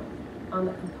libro, on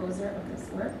the composer of this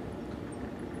work.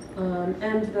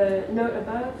 And the note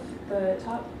above, the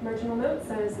top marginal note,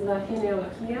 says La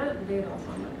genealogía de Don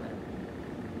Juan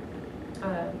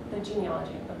Manuel, the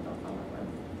genealogy of Don Juan Manuel.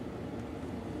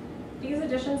 These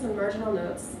additions and marginal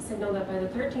notes signal that by the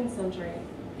 13th century,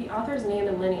 the author's name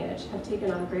and lineage have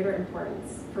taken on greater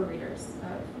importance for readers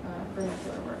of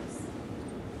vernacular works.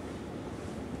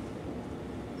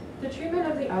 The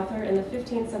treatment of the author in the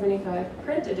 1575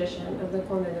 print edition of the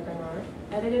Conde du Canor,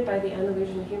 edited by the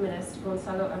Andalusian humanist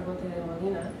Gonzalo Argote de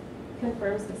Molina,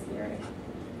 confirms this theory.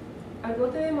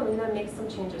 Argote de Molina makes some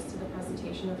changes to the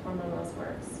presentation of Juan Manuel's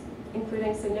works,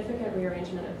 including significant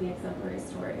rearrangement of the exemplary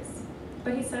stories.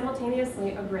 But he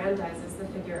simultaneously aggrandizes the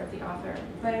figure of the author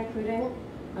by including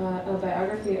a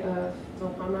biography of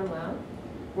Don Juan Manuel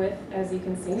with, as you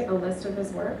can see, a list of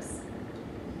his works,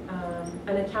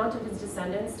 an account of his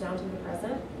descendants down to the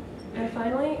present, and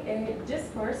finally, a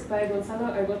discourse by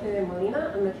Gonzalo Argote de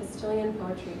Molina on the Castilian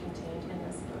poetry contained in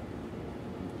this book.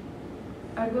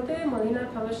 Argote de Molina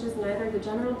publishes neither the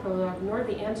general prologue nor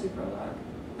the anti-prologue,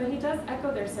 but he does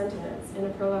echo their sentiments in a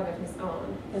prologue of his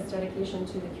own, his dedication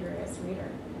to the curious reader.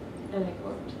 And I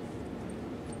quote,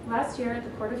 "Last year at the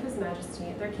court of His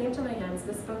Majesty, there came to my hands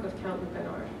this book of Count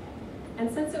Lucanor, and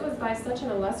since it was by such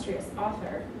an illustrious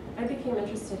author, I became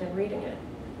interested in reading it.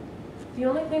 The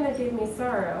only thing that gave me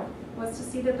sorrow was to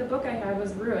see that the book I had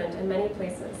was ruined in many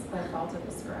places by fault of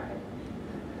the scribe."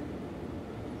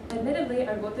 Admittedly,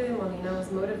 Argote de Molina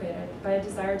was motivated by a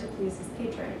desire to please his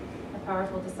patron, a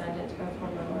powerful descendant of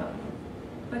Juan Manuel,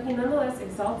 but he nonetheless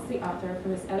exalts the author for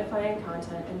his edifying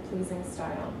content and pleasing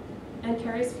style, and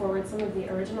carries forward some of the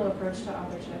original approach to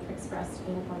authorship expressed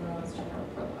in Juan Manuel's general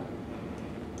prologue.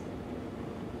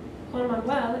 Juan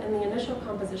Manuel, in the initial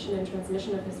composition and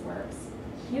transmission of his works,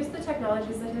 used the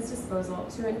technologies at his disposal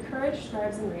to encourage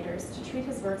scribes and readers to treat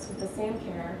his works with the same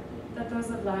care that those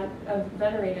of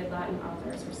venerated Latin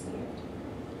authors received.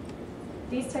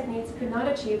 These techniques could not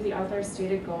achieve the author's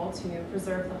stated goal to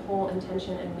preserve the whole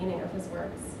intention and meaning of his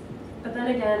works. But then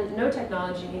again, no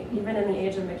technology, even in the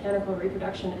age of mechanical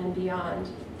reproduction and beyond,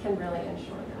 can really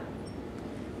ensure that.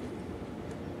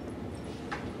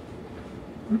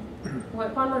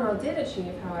 What Juan Manuel did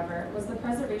achieve, however, was the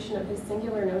preservation of his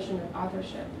singular notion of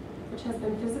authorship, which has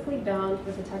been physically bound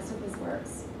with the text of his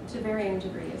works to varying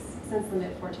degrees since the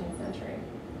mid-14th century.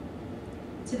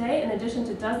 Today, in addition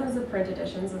to dozens of print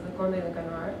editions of the Conde de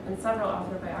Ganor and several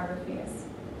author biographies,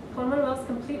 Juan Manuel's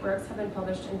complete works have been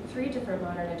published in 3 different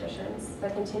modern editions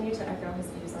that continue to echo his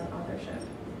views on authorship.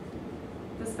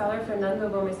 The scholar Fernando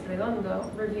Gómez Redondo,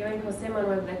 reviewing José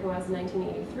Manuel Lecua's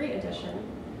 1983 edition,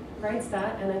 writes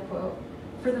that, and I quote,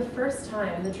 "For the first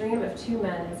time, the dream of 2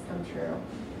 men has come true.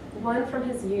 One from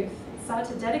his youth sought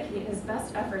to dedicate his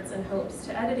best efforts and hopes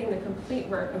to editing the complete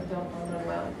work of Don Juan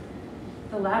Manuel.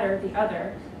 The latter, the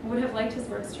other, would have liked his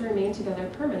works to remain together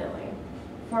permanently,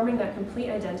 forming that complete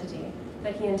identity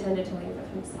that he intended to leave of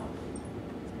himself."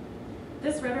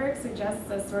 This rhetoric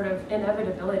suggests a sort of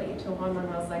inevitability to Juan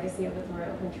Manuel's legacy of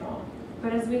authorial control.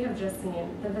 But as we have just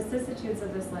seen, the vicissitudes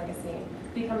of this legacy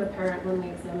become apparent when we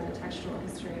examine the textual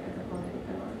history of the Conde de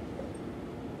Ganor.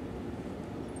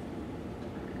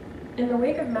 In the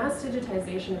wake of mass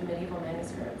digitization of medieval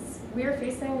manuscripts, we are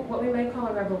facing what we might call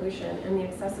a revolution in the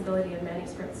accessibility of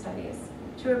manuscript studies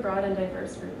to a broad and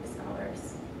diverse group of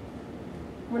scholars.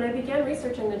 When I began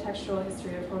researching the textual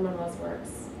history of Juan Manuel's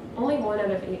works, only 1 out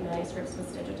of 8 manuscripts was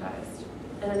digitized,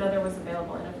 and another was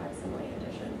available in a facsimile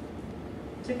edition.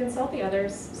 To consult the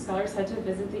others, scholars had to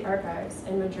visit the archives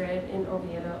in Madrid, in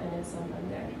Oviedo, and in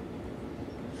Santander.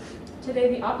 Today,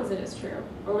 the opposite is true.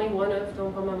 Only 1 of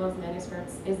Don Juan Manuel's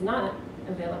manuscripts is not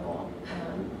available,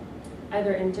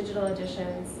 either in digital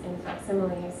editions, in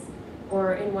facsimiles,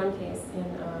 or in one case, in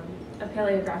a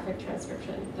paleographic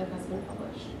transcription that has been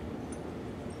published.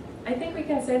 I think we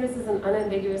can say this is an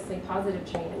unambiguously positive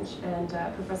change, and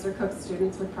Professor Cook's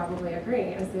students would probably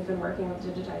agree, as they've been working with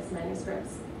digitized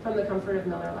manuscripts from the comfort of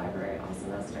Miller Library all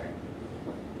semester.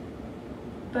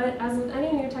 But as with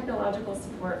any new technological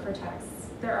support for texts,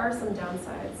 there are some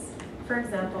downsides. For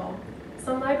example,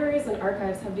 some libraries and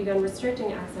archives have begun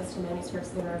restricting access to manuscripts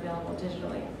that are available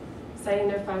digitally, citing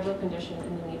their fragile condition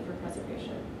and the need for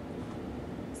preservation.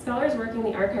 Scholars working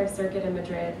the archive circuit in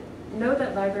Madrid know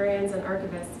that librarians and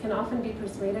archivists can often be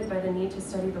persuaded by the need to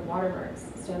study the watermarks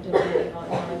stamped in medieval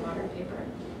and early modern paper.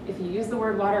 If you use the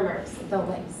word watermarks, they'll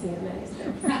let you see the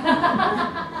manuscripts.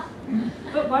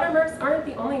 But watermarks aren't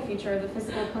the only feature of the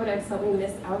physical codex that we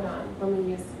miss out on when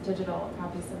we use digital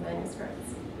copies of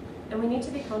manuscripts. And we need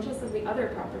to be conscious of the other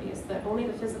properties that only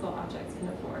the physical objects can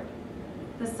afford.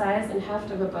 The size and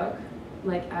heft of a book,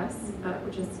 like S,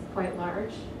 which is quite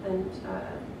large, and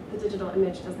the digital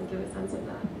image doesn't give a sense of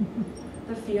that.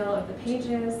 The feel of the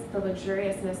pages, the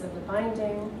luxuriousness of the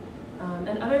binding,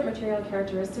 and other material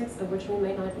characteristics of which we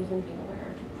might not even be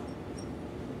aware.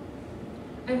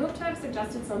 I hope to have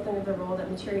suggested something of the role that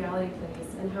materiality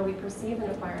plays in how we perceive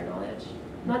and acquire knowledge,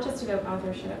 not just about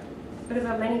authorship, but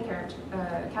about many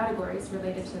categories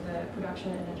related to the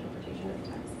production and interpretation of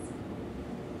texts.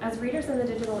 As readers in the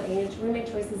digital age, we make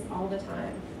choices all the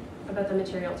time about the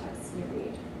material texts we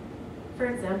read. For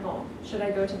example, should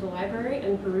I go to the library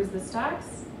and peruse the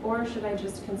stacks, or should I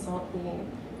just consult the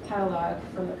catalog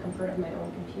from the comfort of my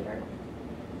own computer?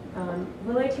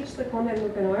 Will I teach the Conde de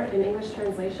Ganor in English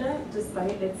translation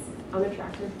despite its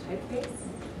unattractive typeface?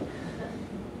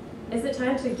 Is it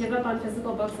time to give up on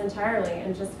physical books entirely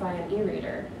and just buy an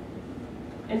e-reader?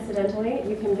 Incidentally,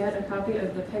 you can get a copy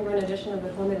of the Penguin edition of the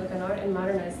Conde de Ganor in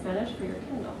modernized Spanish for your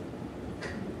Kindle.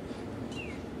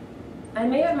 I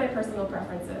may have my personal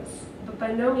preferences, but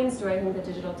by no means do I think the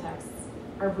digital texts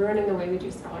are ruining the way we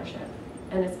do scholarship,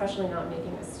 and especially not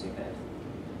making us stupid.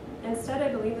 Instead, I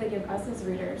believe they give us as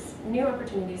readers new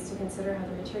opportunities to consider how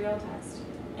the material text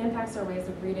impacts our ways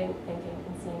of reading, thinking,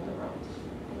 and seeing the world.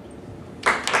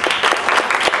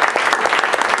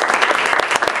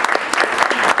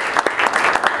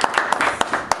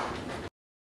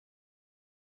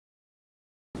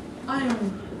 I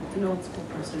am an old school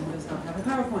person who does not have a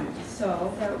PowerPoint,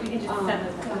 so we can just send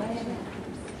those out.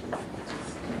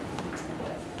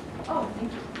 Oh,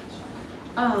 thank you.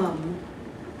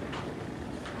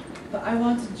 But I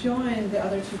want to join the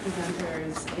other 2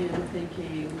 presenters in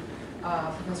thanking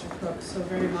Professor Cook so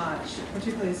very much,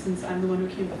 particularly since I'm the one who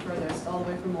came the furthest, all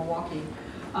the way from Milwaukee.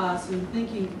 So in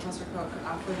thanking Professor Cook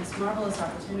for this marvelous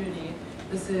opportunity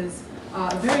This is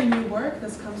a very new work.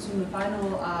 This comes from the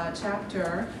final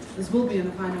chapter. This will be in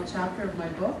the final chapter of my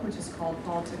book, which is called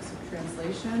Politics of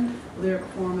Translation, Lyric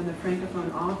Form and the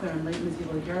Francophone Author in Late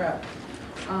Medieval Europe.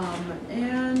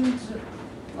 And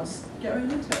let's get right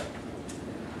into it.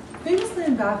 Famously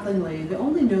and bafflingly, the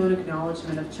only known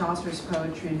acknowledgement of Chaucer's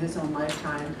poetry in his own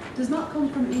lifetime does not come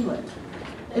from England.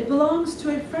 It belongs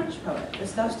to a French poet,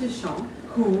 Eustache Deschamps,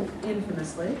 who,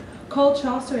 infamously, called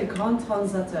Chaucer a grand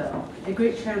translateur, a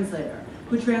great translator,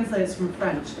 who translates from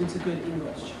French into good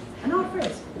English. An odd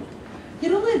phrase.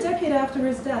 Yet only a decade after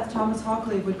his death, Thomas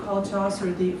Hockley would call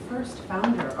Chaucer the first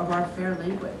founder of our fair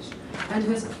language, and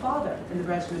his father in the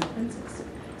regimen of princes.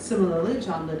 Similarly,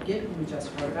 John Lydgate, who we just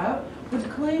heard about, would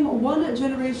claim one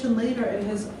generation later in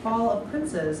his Fall of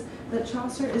Princes that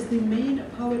Chaucer is the main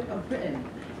poet of Britain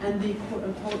and the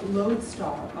quote-unquote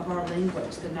lodestar of our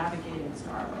language, the navigating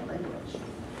star of our language.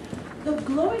 The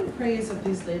glowing praise of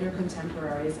these later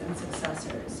contemporaries and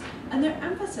successors, and their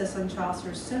emphasis on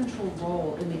Chaucer's central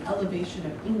role in the elevation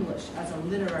of English as a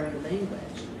literary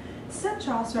language, set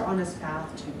Chaucer on his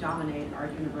path to dominate our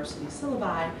university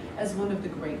syllabi as one of the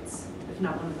greats, if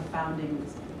not one of the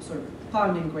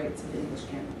founding greats of the English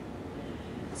canon.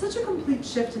 Such a complete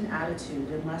shift in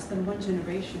attitude in less than one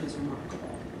generation is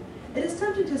remarkable. It is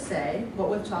tempting to say, what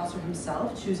with Chaucer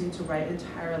himself choosing to write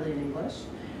entirely in English,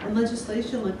 and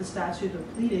legislation like the Statute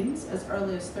of Pleadings as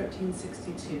early as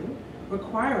 1362,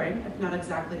 requiring, if not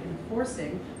exactly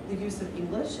enforcing, the use of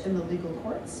English in the legal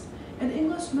courts, and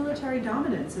English military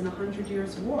dominance in the 100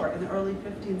 Years' War in the early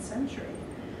 15th century,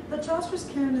 that Chaucer's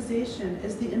canonization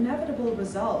is the inevitable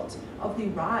result of the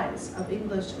rise of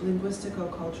English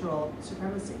linguistico-cultural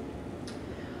supremacy.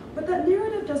 But that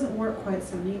narrative doesn't work quite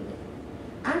so neatly.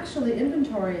 Actually,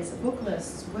 inventories, book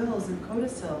lists, wills, and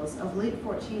codicils of late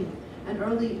 14th and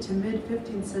early to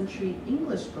mid-15th century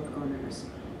English book owners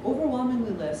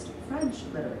overwhelmingly list French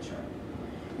literature.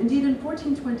 Indeed, in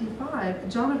 1425,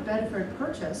 John of Bedford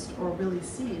purchased, or really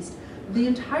seized, the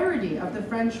entirety of the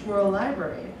French Royal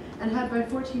Library, and had by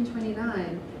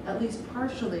 1429 at least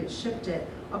partially shipped it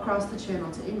across the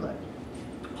Channel to England.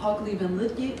 Hockley and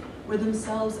Lydgate were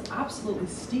themselves absolutely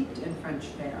steeped in French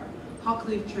fare.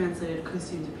 Hockley translated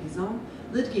Cousine de Pizan,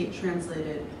 Lydgate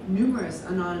translated numerous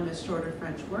anonymous shorter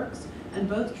French works, and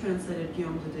both translated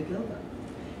Guillaume de Gilda.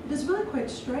 It is really quite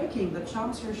striking that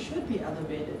Chaucer should be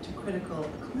elevated to critical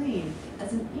acclaim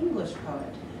as an English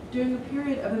poet during a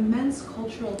period of immense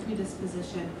cultural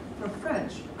predisposition for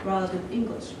French rather than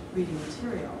English reading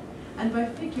material, and by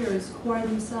figures who are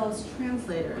themselves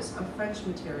translators of French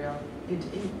material into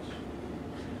English.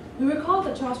 We recall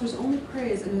that Chaucer's only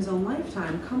praise in his own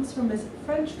lifetime comes from his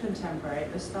French contemporary,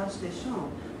 Eustache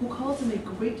Deschamps, who calls him a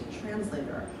great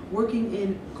translator, working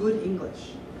in good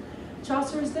English.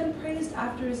 Chaucer is then praised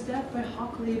after his death by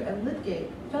Hockley and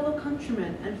Lydgate, fellow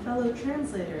countrymen and fellow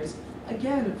translators,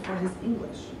 again for his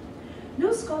English.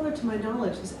 No scholar to my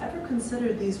knowledge has ever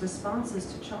considered these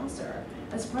responses to Chaucer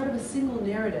as part of a single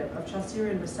narrative of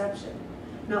Chaucerian reception,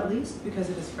 not least because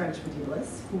it is French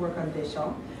medievalists who work on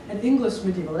Deschamps and English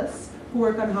medievalists who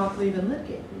work on Hockley and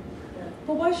Lydgate.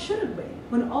 But why shouldn't we,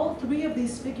 when all three of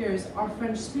these figures are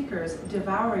French speakers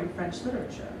devouring French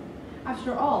literature?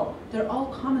 After all, they're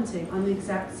all commenting on the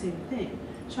exact same thing,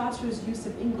 Chaucer's use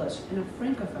of English in a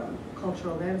francophone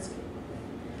cultural landscape.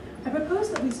 I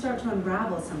propose that we start to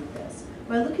unravel some of this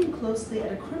by looking closely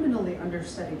at a criminally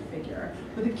understudied figure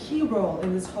with a key role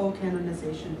in this whole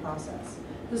canonization process,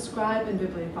 the scribe and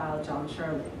bibliophile John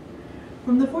Shirley.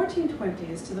 From the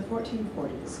 1420s to the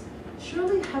 1440s,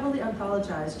 Shirley heavily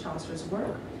anthologized Chaucer's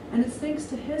work, and it's thanks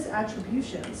to his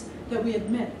attributions that we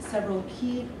admit several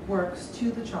key works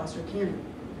to the Chaucer canon.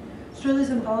 Shirley's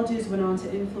anthologies went on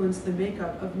to influence the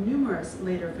makeup of numerous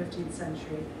later 15th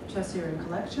century Chaucerian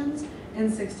collections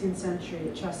and 16th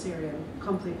century Chaucerian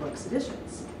complete works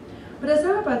editions. But as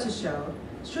I'm about to show,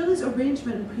 Shirley's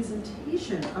arrangement and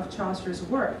presentation of Chaucer's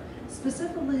work,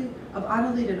 specifically of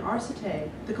Anedila and Arcite,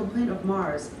 the Complaint of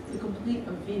Mars, the Complaint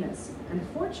of Venus, and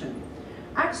Fortune,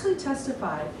 actually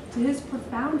testify to his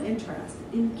profound interest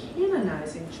in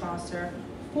canonizing Chaucer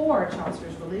for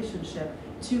Chaucer's relationship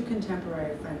to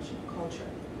contemporary French culture.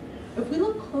 If we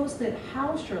look closely at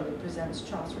how Shirley presents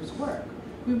Chaucer's work,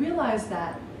 we realize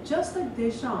that, just like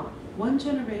Deschamps one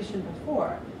generation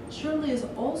before, Shirley is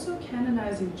also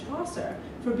canonizing Chaucer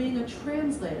for being a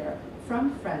translator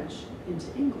from French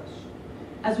into English.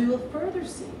 As we will further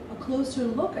see, a closer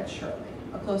look at Shirley,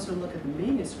 a closer look at the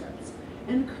manuscripts,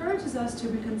 encourages us to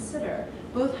reconsider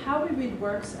both how we read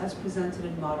works as presented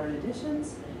in modern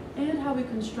editions and how we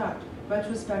construct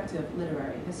retrospective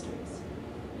literary histories.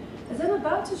 As I'm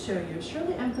about to show you,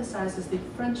 Shirley emphasizes the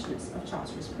Frenchness of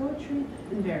Chaucer's poetry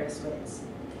in various ways.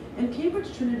 In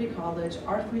Cambridge Trinity College,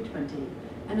 R320,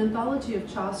 an anthology of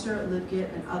Chaucer, Lydgate,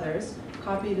 and others,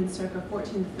 copied in circa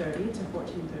 1430 to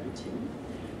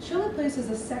 1432, Shirley places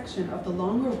a section of the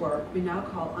longer work we now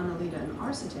call Anedila and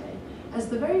Arcite as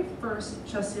the very first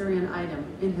Chaucerian item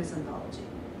in his anthology.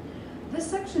 This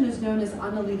section is known as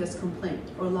Anedila's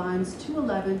Complaint, or lines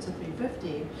 211 to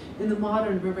 350 in the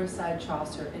modern Riverside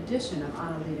Chaucer edition of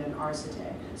Anedila and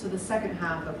Arcite, so the second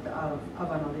half of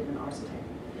Anedila and Arcite.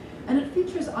 And it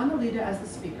features Anedila as the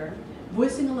speaker,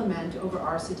 voicing a lament over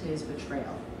Arcite's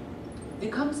betrayal.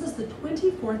 It comes as the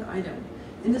 24th item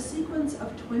in the sequence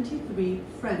of 23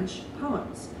 French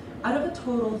poems, out of a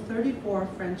total 34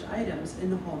 French items in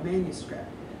the whole manuscript.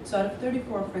 So out of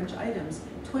 34 French items,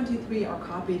 23 are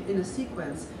copied in a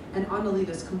sequence, and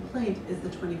Anedila's Complaint is the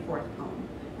 24th poem,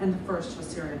 and the first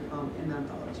Chaucerian poem in the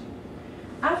anthology.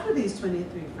 After these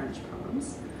 23 French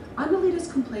poems,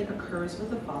 Anedila's Complaint occurs with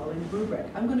the following rubric.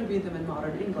 I'm going to read them in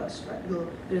modern English, right?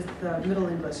 There's the Middle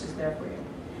English is there for you.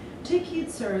 Take heed,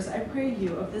 sirs, I pray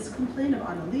you, of this complaint of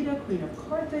Anedila, Queen of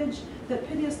Carthage, that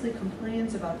piteously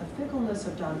complains about the fickleness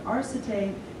of Don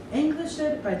Arcite,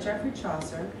 Englished by Geoffrey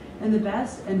Chaucer, in the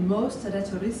best and most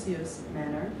rhetoricious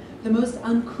manner, the most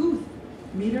uncouth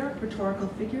meter, rhetorical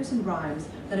figures, and rhymes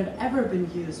that have ever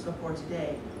been used before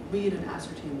today. Read and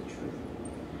ascertain the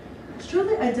truth.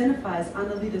 Shirley identifies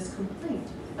Anedila's Complaint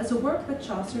as a work that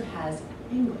Chaucer has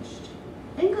Englished.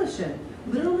 Englished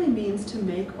literally means to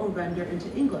make or render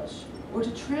into English, or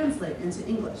to translate into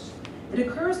English. It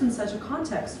occurs in such a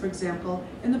context, for example,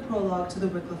 in the prologue to the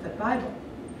Wycliffe Bible.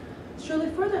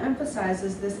 Shirley further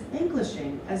emphasizes this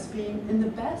Englishing as being in the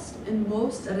best and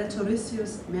most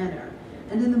rhetoricious manner,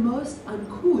 and in the most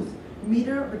uncouth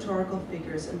meter, rhetorical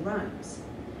figures, and rhymes.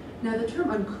 Now, the term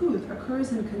uncouth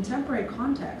occurs in contemporary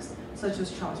contexts, such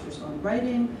as Chaucer's own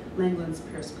writing, Langland's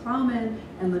Piers Plowman,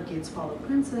 and Lydgate's Fall of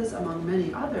Princes, among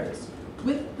many others,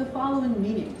 with the following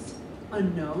meanings: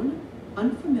 unknown,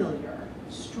 unfamiliar,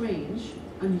 strange,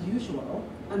 unusual,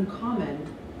 uncommon,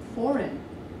 foreign,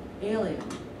 alien,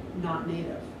 not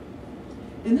native.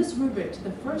 In this rubric to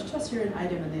the first Chaucerian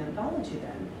item in the anthology,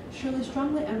 then, Shirley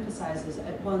strongly emphasizes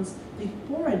at once the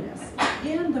foreignness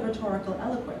and the rhetorical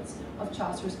eloquence of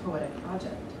Chaucer's poetic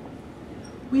project.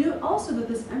 We note also that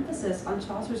this emphasis on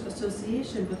Chaucer's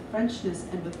association with Frenchness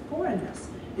and with foreignness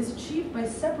is achieved by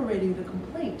separating the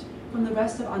complaint from the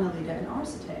rest of Anedila and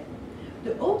Arcite.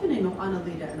 The opening of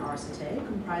Anedila and Arcite,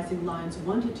 comprising lines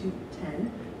 1 to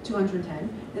 210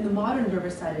 in the modern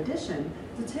Riverside edition,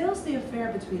 details the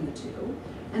affair between the two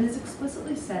and is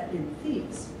explicitly set in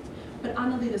Thebes. But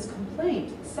Anedila's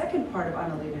Complaint, second part of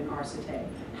Anedila and Arcite,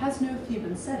 has no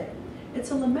Theban setting.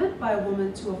 It's a lament by a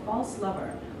woman to a false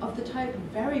lover of the type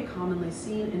very commonly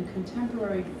seen in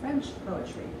contemporary French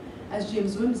poetry, as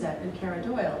James Wimsett and Cara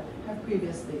Doyle have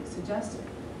previously suggested.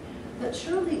 That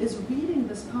Shirley is reading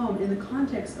this poem in the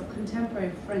context of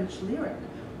contemporary French lyric,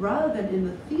 rather than in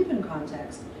the Theban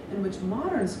context in which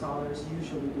modern scholars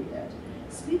usually read it,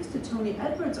 speaks to Tony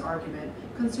Edwards' argument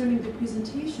concerning the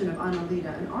presentation of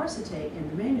Anedila and Arcite in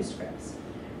the manuscripts.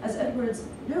 As Edwards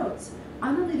notes,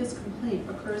 Anedila's Complaint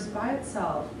occurs by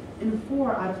itself in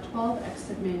 4 out of 12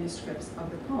 extant manuscripts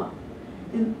of the poem.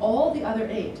 In all the other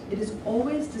 8, it is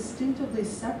always distinctively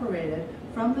separated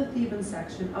from the Theban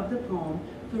section of the poem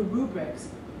through rubrics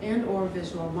and/or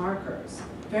visual markers,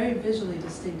 very visually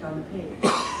distinct on the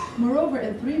page. Moreover,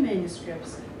 in 3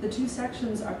 manuscripts, the 2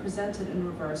 sections are presented in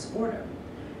reverse order.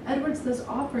 Edwards thus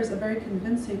offers a very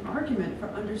convincing argument for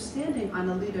understanding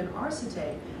Anedila and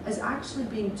Arcite as actually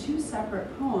being 2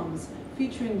 separate poems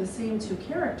featuring the same 2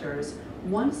 characters,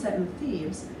 one set in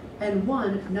Thebes and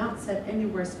one not set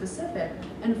anywhere specific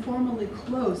and formally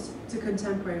close to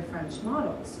contemporary French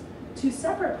models. 2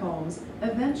 separate poems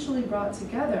eventually brought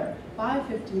together by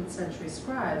 15th century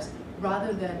scribes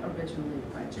rather than originally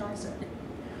by Chaucer.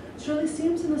 Shirley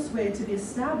seems in this way to be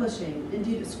establishing,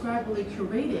 indeed scribally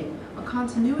curating, a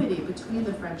continuity between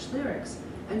the French lyrics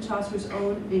and Chaucer's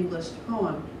own English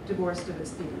poem, divorced of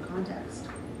its Theban context.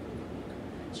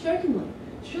 Strikingly,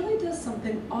 Shirley does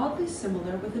something oddly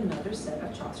similar with another set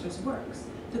of Chaucer's works,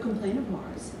 the Complaint of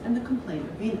Mars and the Complaint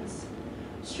of Venus.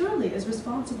 Shirley is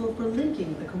responsible for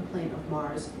linking the Complaint of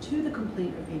Mars to the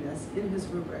Complaint of Venus in his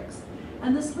rubrics,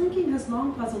 and this linking has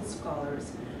long puzzled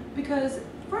scholars because,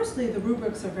 firstly, the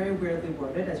rubrics are very weirdly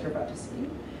worded, as you're about to see,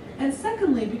 and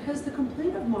secondly, because the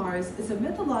Complaint of Mars is a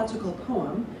mythological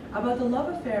poem about the love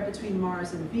affair between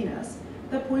Mars and Venus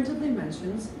that pointedly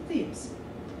mentions Thebes.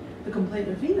 The Complaint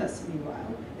of Venus,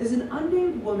 meanwhile, is an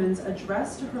unnamed woman's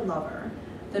address to her lover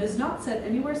that is not set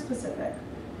anywhere specific,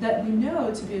 that we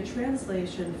know to be a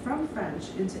translation from French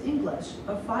into English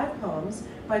of 5 poems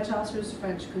by Chaucer's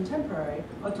French contemporary,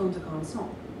 Automne de Canson.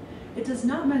 It does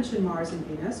not mention Mars and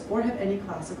Venus or have any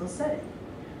classical setting.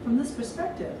 From this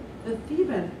perspective, the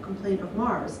Theban complaint of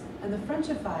Mars and the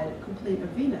Frenchified complaint of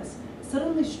Venus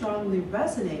suddenly strongly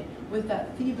resonate with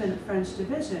that Theban French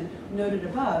division noted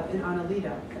above in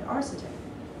Anedila and Arcite.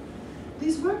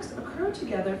 These works occur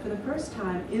together for the first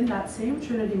time in that same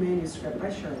Trinity manuscript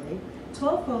by Shirley,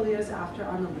 12 folios after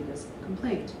Anedila's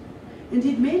complaint.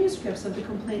 Indeed, manuscripts of the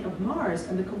complaint of Mars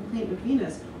and the complaint of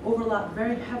Venus overlap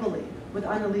very heavily with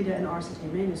Anedila and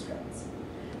Arcite manuscripts.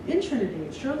 In Trinity,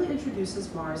 Shirley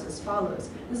introduces Mars as follows.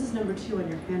 This is number 2 on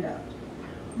your handout.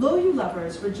 Lo, you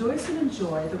lovers, rejoice and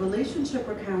enjoy the relationship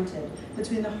recounted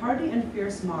between the hardy and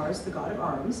fierce Mars, the god of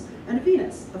arms, and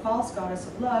Venus, the false goddess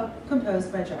of love,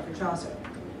 composed by Geoffrey Chaucer.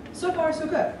 So far, so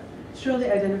good.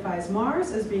 Shirley identifies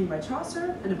Mars as being by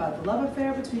Chaucer and about the love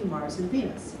affair between Mars and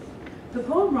Venus. The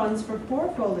poem runs for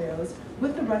 4 folios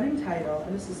with the running title,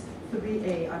 and this is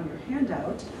 3A on your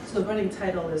handout. So the running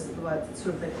title is what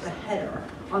sort of the header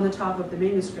on the top of the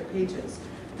manuscript pages.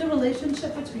 The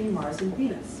relationship between Mars and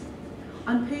Venus.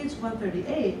 On page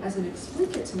 138, as an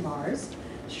explicit to Mars,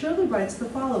 Shirley writes the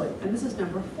following, and this is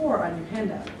number 4 on your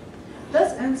handout.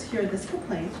 Thus ends here this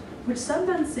complaint, which some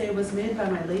men say was made by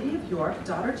my Lady of York,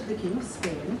 daughter to the King of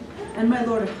Spain, and my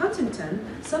Lord of Huntington,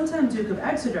 sometime Duke of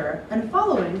Exeter, and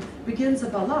following begins a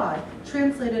ballade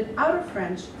translated out of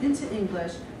French into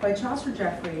English by Chaucer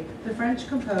Geoffrey, the French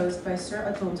composed by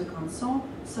Sir Automne de Canson,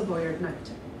 Savoyard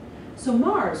Knight. So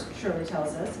Mars, Shirley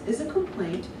tells us, is a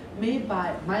complaint made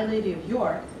by my Lady of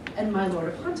York and my Lord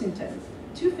of Huntington,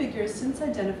 2 figures since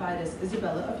identified as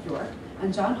Isabella of York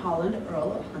and John Holland,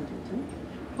 Earl of Huntington,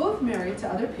 both married to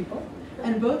other people,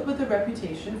 and both with a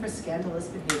reputation for scandalous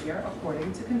behavior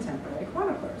according to contemporary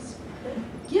chroniclers.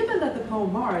 Given that the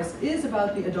poem Mars is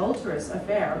about the adulterous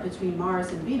affair between Mars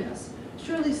and Venus,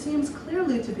 Shirley seems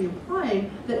clearly to be implying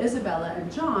that Isabella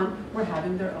and John were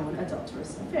having their own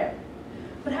adulterous affair.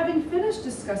 But having finished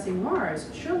discussing Mars,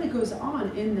 Shirley goes on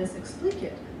in this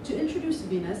explicit to introduce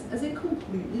Venus as a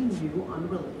completely new,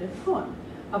 unrelated poem,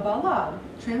 a ballade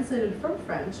translated from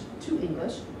French to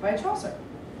English by Chaucer.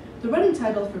 The running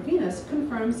title for Venus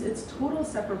confirms its total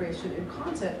separation in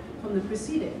content from the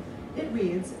preceding. It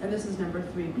reads, and this is number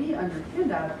 3B on your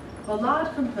handout,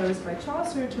 ballade composed by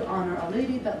Chaucer to honor a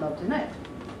lady that loved a knight.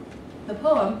 The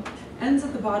poem ends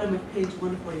at the bottom of page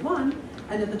 141,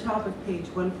 and at the top of page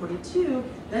 142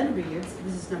 then reads,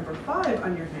 this is number 5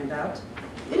 on your handout,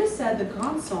 it is said that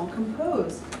Canson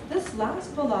composed this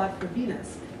last ballade for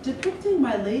Venus, depicting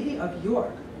my Lady of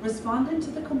York responding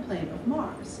to the complaint of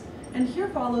Mars. And here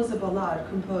follows a ballade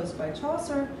composed by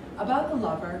Chaucer about the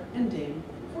lover and Dame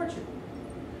Fortune.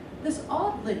 This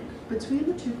odd link between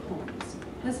the 2 poems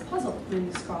has puzzled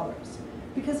many scholars,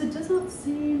 because it does not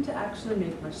seem to actually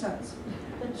make much sense.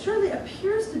 Shirley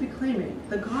appears to be claiming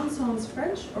that Canson's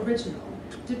French original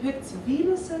depicts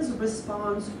Venus's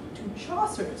response to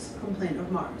Chaucer's complaint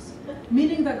of Mars,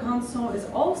 meaning that Canson is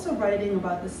also writing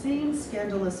about the same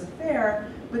scandalous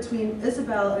affair between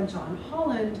Isabel and John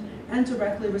Holland and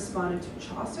directly responding to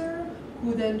Chaucer,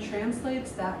 who then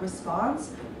translates that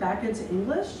response back into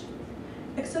English.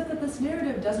 Except that this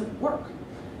narrative doesn't work.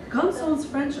 Canson's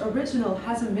French original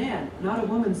has a man, not a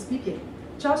woman, speaking.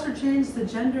 Chaucer changed the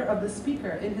gender of the speaker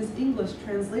in his English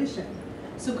translation.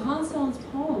 So Canson's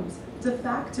poems de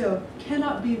facto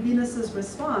cannot be Venus's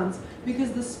response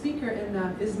because the speaker in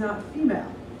them is not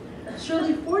female.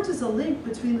 Shirley forges a link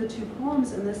between the 2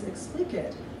 poems in this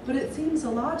explicit, but it seems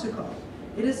illogical.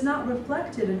 It is not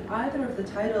reflected in either of the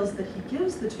titles that he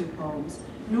gives the 2 poems,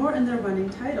 nor in their running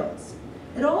titles.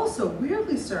 It also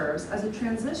weirdly serves as a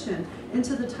transition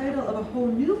into the title of a whole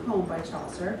new poem by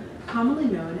Chaucer, commonly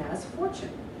known as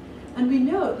Fortune. And we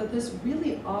note that this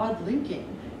really odd linking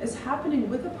is happening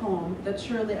with a poem that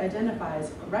Shirley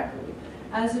identifies correctly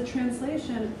as a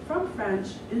translation from French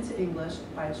into English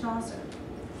by Chaucer.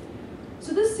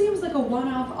 So this seems like a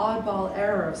one-off oddball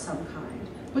error of some kind,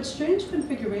 but strange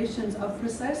configurations of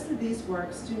precisely these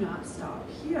works do not stop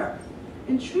here.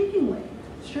 Intriguingly,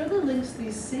 Shirley links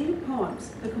these same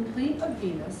poems, The Complaint of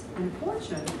Venus and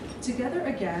Fortune, together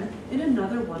again in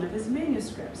another one of his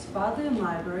manuscripts, Bodleian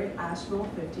Library, Ashmole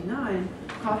 59,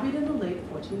 copied in the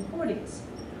late 1440s.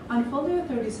 On folio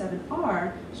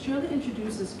 37R, Shirley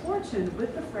introduces Fortune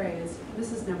with the phrase,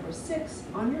 this is number 6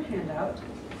 on your handout,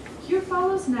 here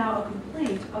follows now a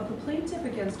complaint of the plaintiff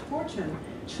against Fortune,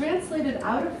 translated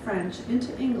out of French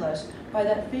into English by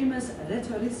that famous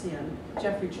rhetorician,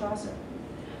 Geoffrey Chaucer.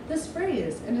 This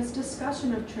phrase, in its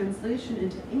discussion of translation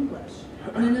into English,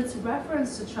 and in its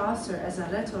reference to Chaucer as a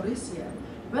rhetorician,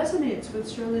 resonates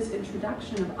with Shirley's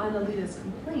introduction of Anelida's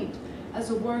complaint as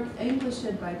a work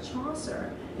Englished by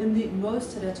Chaucer in the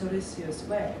most rhetoricious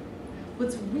way.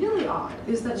 What's really odd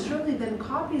is that Shirley then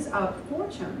copies out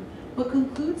Fortune, but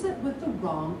concludes it with the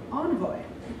wrong envoy.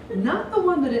 Not the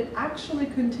one that it actually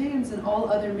contains in all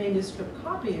other manuscript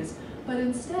copies, but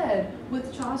instead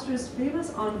with Chaucer's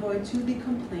famous envoy to the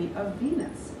Complaint of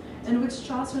Venus, in which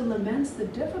Chaucer laments the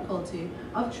difficulty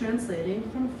of translating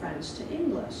from French to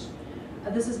English.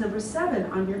 This is number 7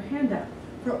 on your handout.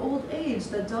 For old age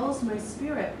that dulls my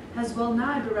spirit has well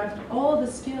nigh bereft all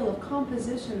the skill of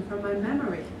composition from my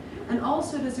memory, and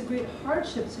also it is a great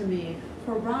hardship to me,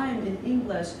 for rhyme in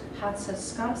English hath such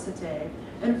scarcity,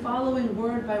 and following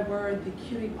word by word the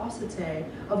curiosity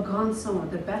of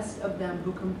Ganson, the best of them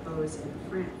who compose in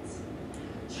France.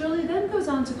 Shirley then goes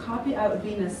on to copy out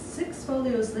Venus 6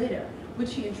 folios later,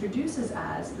 which he introduces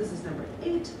as, this is number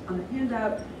 8 on the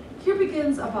handout, here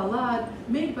begins a ballade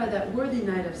made by that worthy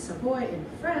knight of Savoy in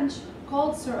French,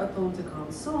 called Sir Othon de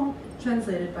Ganson,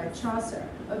 translated by Chaucer,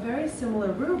 a very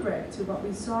similar rubric to what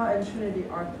we saw in Trinity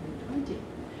R320.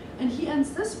 And he ends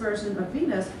this version of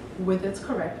Venus with its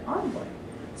correct envoy.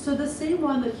 So the same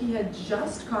one that he had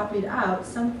just copied out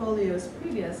some folios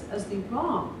previous as the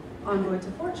wrong envoy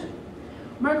to Fortune.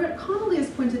 Margaret Connolly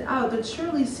has pointed out that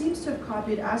Shirley seems to have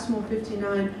copied Ashmole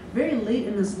 59 very late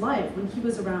in his life, when he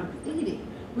was around 80,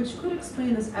 which could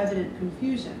explain this evident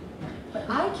confusion. But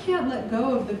I can't let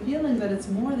go of the feeling that it's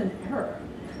more than error.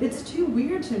 It's too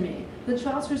weird to me that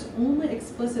Chaucer's only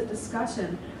explicit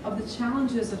discussion of the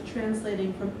challenges of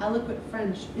translating from eloquent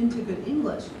French into good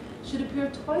English should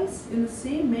appear twice in the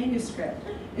same manuscript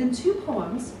in 2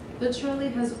 poems that Shirley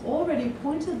has already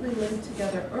pointedly linked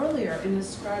together earlier in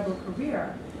his scribal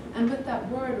career, and with that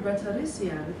word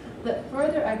rhetorician that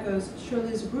further echoes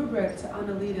Shirley's rubric to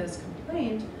Anelida's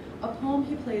complaint, a poem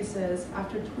he places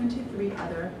after 23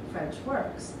 other French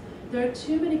works. There are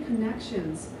too many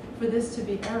connections for this to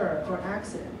be error or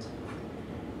accident.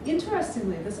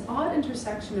 Interestingly, this odd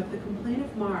intersection of the Complaint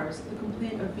of Mars, the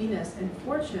Complaint of Venus, and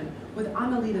Fortune with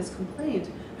Anelida's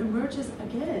complaint emerges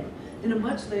again in a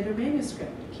much later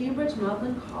manuscript, Cambridge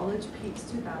Magdalen College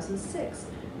Pepys 2006,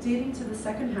 dating to the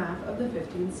second half of the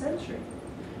 15th century.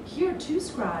 Here, 2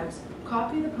 scribes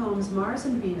copy the poems Mars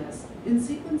and Venus in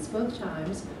sequence both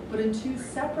times, but in 2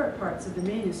 separate parts of the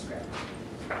manuscript.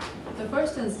 The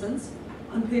first instance,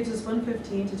 on pages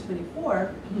 115 to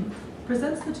 24,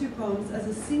 presents the 2 poems as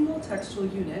a single textual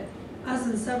unit, as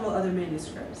in several other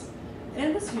manuscripts.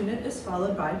 And this unit is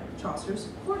followed by Chaucer's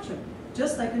Fortune,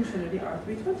 just like in Trinity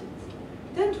R320.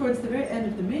 Then towards the very end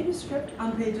of the manuscript,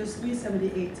 on pages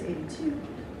 378 to 82,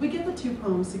 we get the 2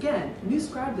 poems again, new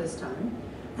scribe this time,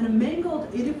 and a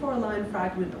mangled 84-line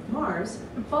fragment of Mars,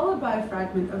 followed by a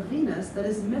fragment of Venus that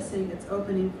is missing its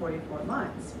opening 44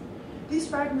 lines. These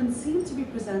fragments seem to be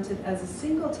presented as a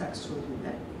single textual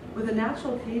unit, with a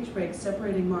natural page break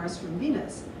separating Mars from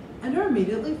Venus, and are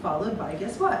immediately followed by,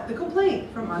 guess what? The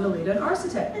complaint from Anedila and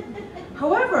Arcite.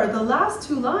 However, the last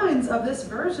 2 lines of this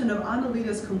version of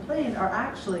Anelida's complaint are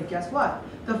actually, guess what?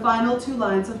 The final 2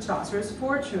 lines of Chaucer's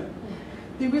Fortune.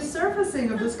 The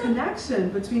resurfacing of this connection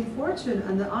between Fortune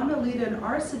and the Anedila and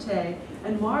Arcite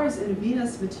and Mars and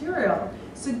Venus material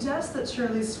suggests that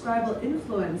Shirley's scribal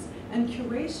influence and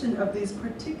curation of these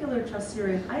particular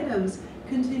Chaucerian items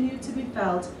continued to be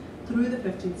felt through the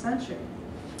 15th century.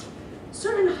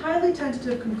 Certain highly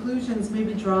tentative conclusions may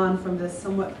be drawn from this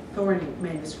somewhat thorny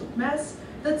manuscript mess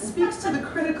that speaks to the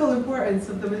critical importance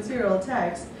of the material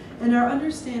text in our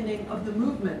understanding of the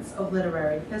movements of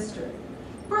literary history.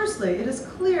 Firstly, it is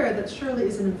clear that Shirley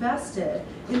is invested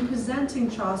in presenting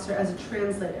Chaucer as a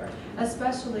translator,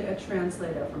 especially a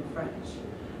translator from French.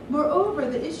 Moreover,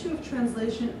 the issue of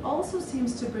translation also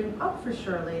seems to bring up for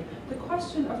Shirley the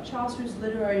question of Chaucer's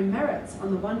literary merits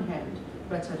on the one hand,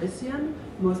 rhetorician,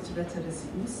 most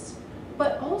rhetoricius,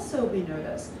 but also, we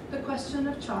notice, the question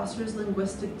of Chaucer's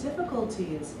linguistic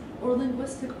difficulties or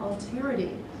linguistic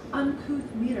alterity,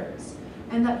 uncouth meters,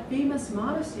 and that famous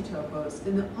modesty topos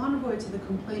in the envoy to the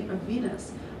Complaint of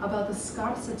Venus about the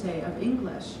scarcity of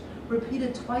English,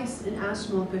 repeated twice in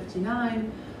Ashmole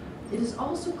 59. It is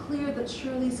also clear that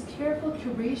Shirley's careful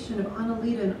curation of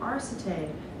Anedila and Arcite,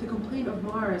 the Complaint of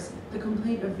Mars, the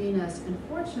Complaint of Venus, and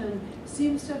Fortune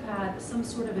seems to have had some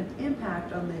sort of an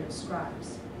impact on later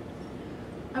scribes.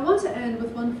 I want to end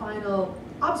with one final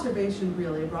observation,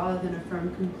 really, rather than a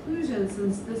firm conclusion,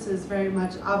 since this is very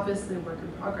much obviously a work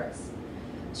in progress.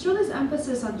 Shirley's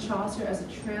emphasis on Chaucer as a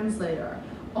translator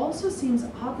also seems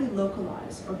oddly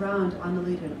localized around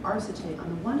Anedila and Arcite on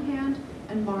the one hand,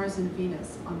 and Mars and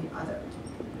Venus on the other.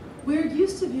 We're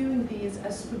used to viewing these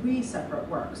as 3 separate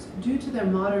works due to their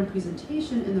modern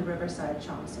presentation in the Riverside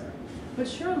Chaucer, but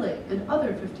Shirley and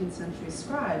other 15th century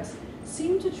scribes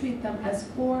seem to treat them as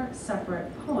 4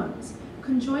 separate poems,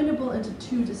 conjoinable into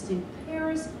 2 distinct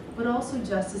pairs, but also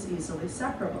just as easily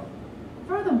separable.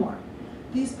 Furthermore,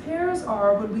 these pairs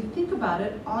are, when we think about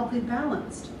it, oddly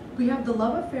balanced. We have the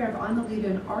love affair of Anedila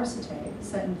and Arcite,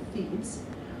 set in Thebes,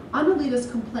 Anedila's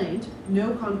complaint,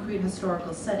 no concrete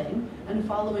historical setting, and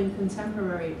following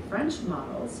contemporary French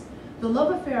models, the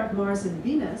love affair of Mars and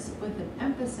Venus, with an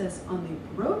emphasis on the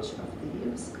brooch of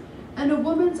Thebes, and a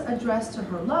woman's address to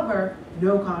her lover,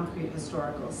 no concrete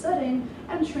historical setting,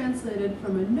 and translated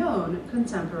from a known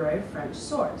contemporary French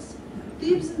source.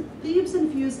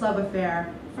 Thebes-infused love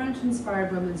affair,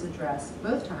 French-inspired women's address,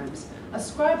 both times, a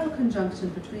scribal conjunction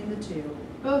between the 2,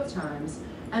 both times,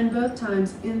 and both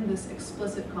times in this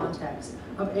explicit context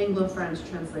of Anglo-French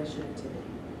translation activity.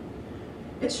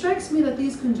 It strikes me that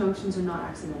these conjunctions are not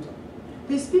accidental.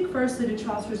 They speak firstly to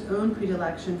Chaucer's own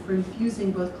predilection for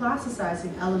infusing both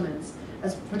classicizing elements,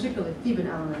 as particularly Theban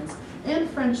elements, and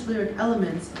French lyric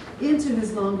elements into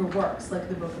his longer works, like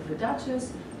the Book of the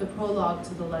Duchess, the prologue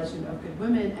to the Legend of Good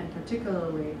Women, and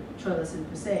particularly Troilus and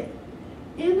Crusade.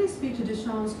 And they speak to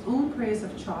Deschamps' own praise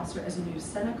of Chaucer as a new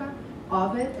Seneca,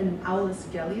 Ovid, and Aulus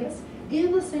Gellius,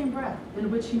 in the same breath in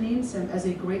which he names him as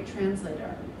a great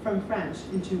translator from French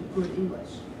into good English.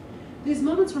 These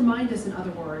moments remind us, in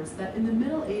other words, that in the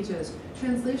Middle Ages,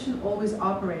 translation always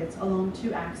operates along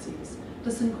 2 axes,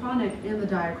 the synchronic and the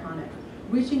diachronic,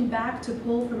 reaching back to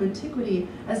pull from antiquity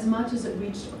as much as it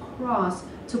reached across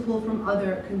to pull from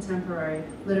other contemporary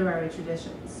literary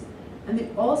traditions. And they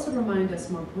also remind us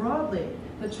more broadly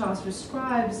that Chaucer's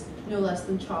scribes, no less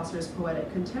than Chaucer's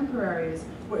poetic contemporaries,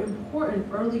 were important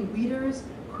early readers,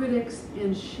 critics,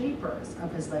 and shapers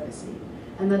of his legacy,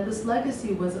 and that this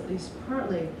legacy was at least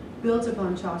partly built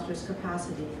upon Chaucer's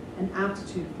capacity and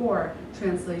aptitude for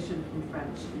translation from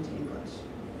French into English.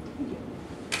 Thank you.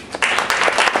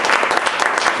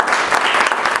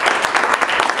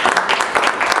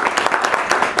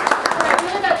 We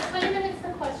have about 20 minutes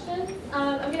for questions.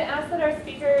 I'm going to ask that our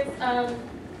speakers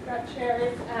grab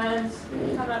chairs and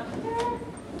come up here.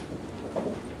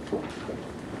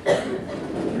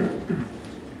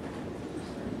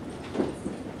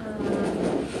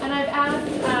 And I've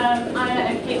asked Anna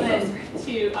and Caitlin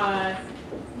to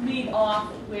lead off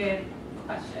with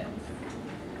questions.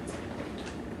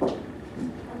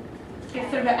 It's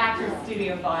sort of an actor's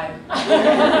studio vibe. You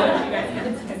guys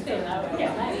can stay that way.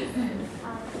 Yeah.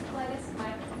 Well, I guess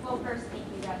first, thank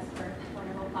you guys for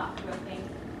wonderful, thought-provoking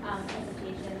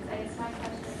presentations. I guess my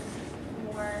question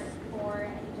is more for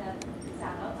Anita.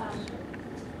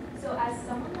 So as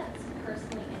someone that's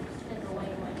personally interested in the way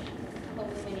in which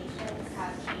illuminations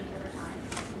have changed over time,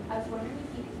 I was wondering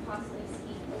if you could possibly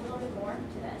speak a little bit more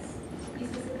to this. You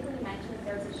specifically mentioned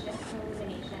there was a shift in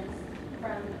illuminations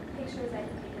from pictures that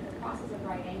depicted the process of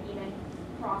writing, even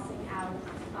crossing out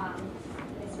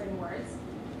miswritten words,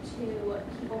 to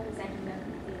people presenting their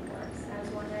complete works. And I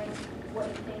was wondering what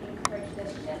you think encouraged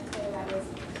this shift, whether that was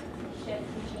a shift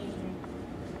in changing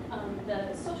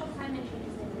the social climate,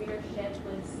 changes in readership,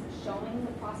 was showing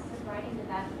the process of writing. Did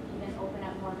that even open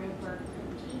up more room for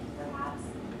critique, perhaps?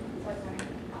 So I was wondering if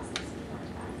you could possibly speak more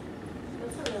to that.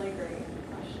 That's a really great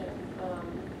question.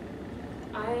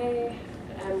 I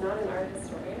am not an art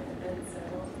historian, and so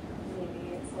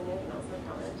maybe Sonja can also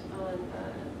comment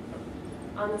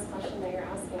on this question that you're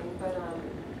asking. But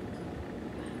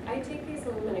I take these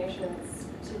illuminations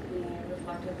to be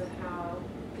reflective of how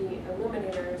the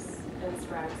illuminators and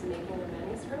scribes making the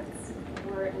manuscripts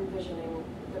were envisioning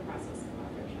the process of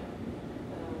authorship.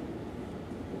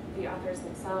 The authors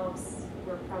themselves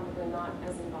were probably not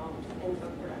as involved in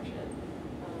book production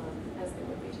as they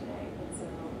would be today. And so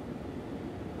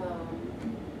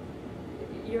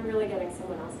you're really getting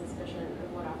someone else's vision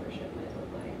of what authorship might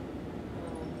look like.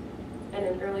 And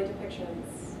in early depictions,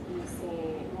 you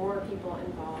see more people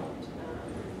involved,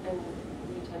 and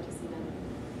you tend to see them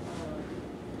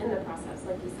in the process,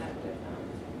 like you said, with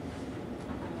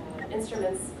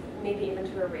instruments, maybe even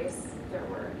to erase their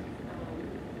work.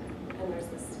 And there's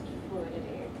this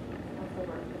fluidity of the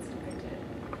work that's depicted.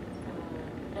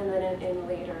 And then in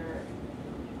later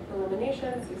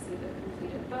illuminations, you see the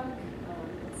completed book.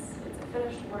 It's a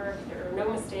finished work. There are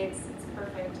no mistakes. It's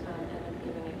perfect, and I'm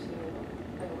giving it to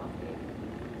a wealthy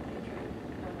patron.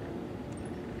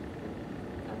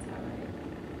 That's how I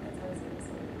see this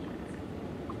illuminations.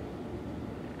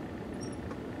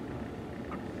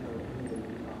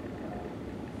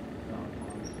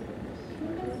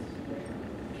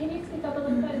 Can you speak up a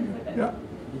little bit? Yeah.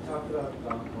 You talked about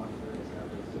Don Juan's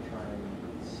efforts to try and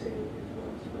crusade is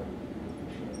what's going to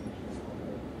change and all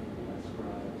the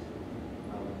scribes.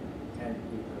 And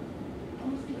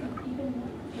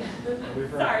we've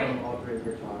heard Sorry. from all three of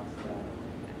your talks that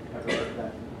efforts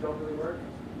that don't really work.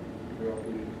 There will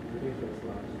be ridiculous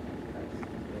large text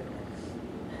data.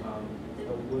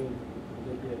 But would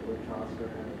Lydgate or Chaucer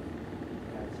have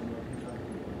had similar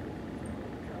construction or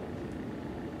try to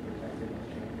protect against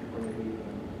change, or maybe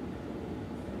even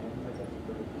I guess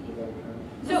the better term?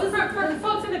 So for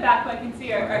folks in the back who I can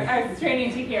see are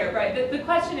straining to hear, right? The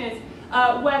question is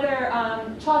whether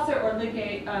Chaucer or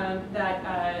Lydgate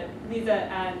that Liza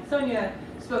and Sonja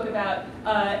spoke about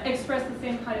express the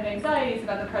same kind of anxieties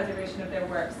about the preservation of their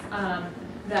works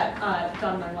that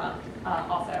Don Manuel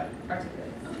also articulates.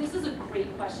 This is a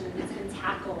great question, and it's been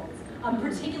tackled,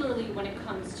 particularly when it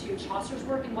comes to Chaucer's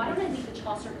work. And why don't I leave the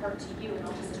Chaucer part to you, and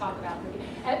I'll just talk about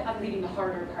I'm leaving the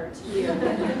harder part to you.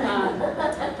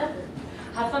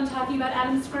 Have fun talking about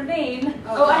Adam Scribane.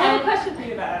 Oh, I have a question for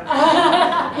you about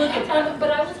Adam.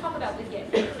 But I will talk about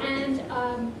Lydgate. And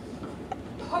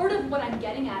part of what I'm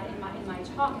getting at in my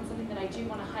talk, and something that I do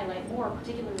want to highlight more,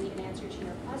 particularly in answer to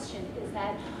your question, is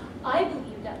that I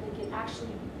believe that Lydgate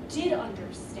actually did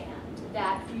understand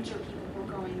that future people were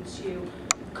going to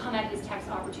come at his text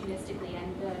opportunistically,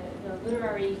 and the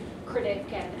literary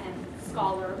critic and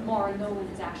scholar Maura Nolan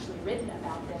has actually written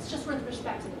about this, just with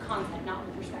respect to the content, not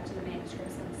with respect to the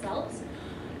manuscripts themselves.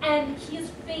 And he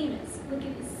is famous,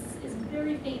 Lydgate is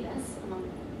very famous among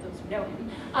those who know him,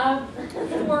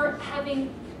 for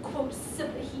having, quote,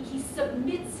 he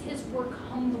submits his work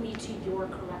humbly to your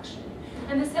correction.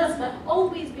 And this has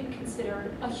always been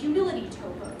considered a humility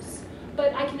topos.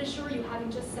 But I can assure you,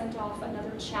 having just sent off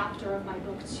another chapter of my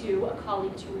book to a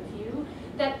colleague to review,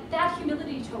 that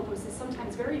humility topos is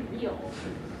sometimes very real.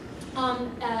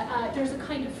 There's a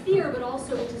kind of fear, but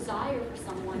also a desire for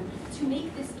someone to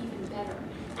make this even better.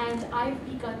 And I've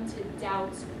begun to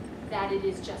doubt that it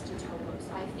is just a topos.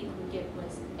 I think Lydgate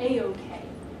was A-okay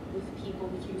with people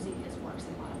using his works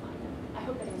and modifying them. I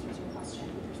hope that answers your question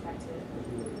with respect to it.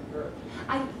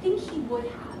 I think he would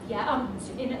have, yeah,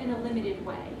 in a limited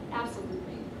way,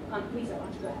 absolutely. Liza, why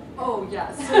don't you go ahead? Oh,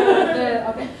 yes.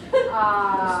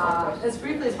 So as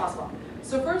briefly as possible.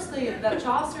 So firstly, that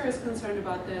Chaucer is concerned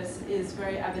about this is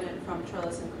very evident from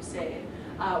Troilus and Crusade,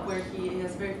 where he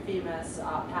has a very famous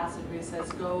passage where he says,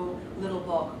 go little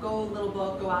book, go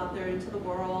out there into the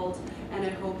world, and I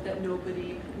hope that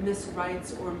nobody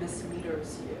miswrites or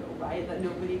mismeters you, right? That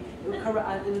nobody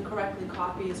incorrectly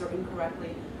copies or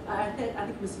incorrectly, I think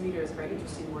mismeter is a very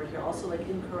interesting word here, also like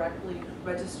incorrectly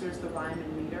registers the rhyme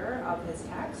and meter of his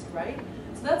text, right?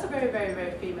 So that's a very, very,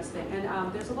 very famous thing.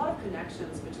 And there's a lot of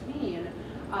connections between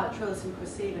Troilus and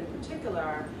Crusade in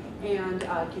particular, and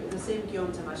the same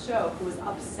Guillaume de Machaut, who was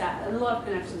upset, and a lot of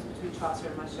connections between Chaucer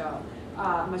and Machaut.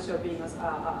 Machaut being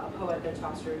a poet that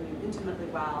Chaucer knew intimately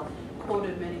well,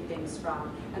 quoted many things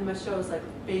from, and Machaut is like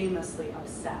famously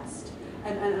obsessed.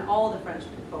 And all the French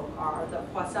folk are, the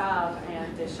Froissart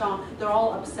and Deschamps, they're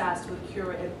all obsessed with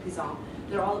Pizan.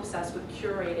 They're all obsessed with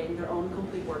curating their own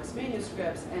complete works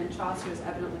manuscripts, and Chaucer is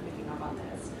evidently picking up on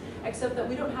this. Except that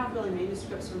we don't have really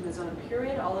manuscripts from his own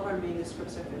period. All of our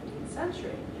manuscripts are 15th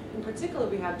century. In particular,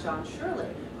 we have John Shirley,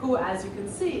 who, as you can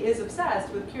see, is obsessed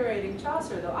with curating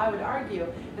Chaucer, though I would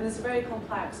argue in this very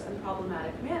complex and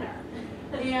problematic manner.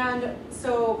 And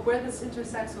so where this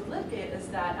intersects with Lydgate is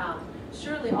that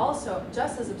Shirley also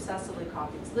just as obsessively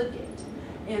copies Lydgate.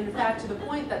 In fact, to the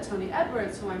point that Tony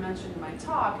Edwards, who I mentioned in my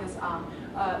talk, is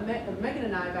Megan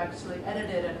and I have actually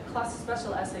edited a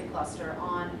special essay cluster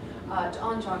on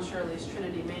John Shirley's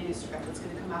Trinity manuscript that's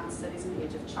going to come out in Studies in the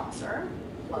Age of Chaucer.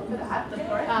 Plug for that.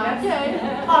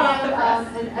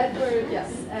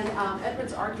 And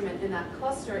Edward's argument in that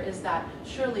cluster is that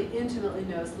Shirley intimately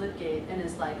knows Lydgate and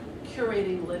is like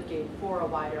curating Lydgate for a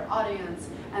wider audience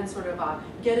and sort of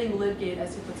getting Lydgate,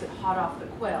 as he puts it, hot off the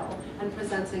quill and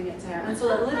presenting it to him. And so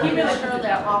that Lydgate and Shirley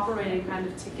are operating kind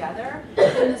of together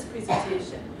in this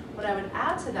presentation. What I would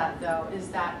add to that, though, is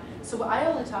that, so I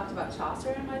only talked about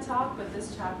Chaucer in my talk, but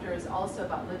this chapter is also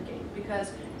about Lydgate,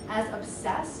 because as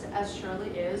obsessed as Shirley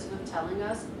is with telling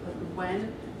us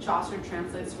when Chaucer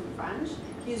translates from French,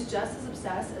 he's just as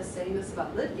obsessed as saying this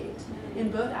about Lydgate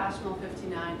in both Ashmole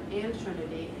 59 and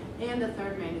Trinity and the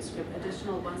third manuscript,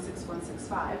 additional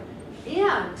 16165.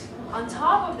 And on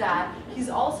top of that, he's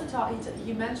also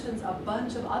he mentions a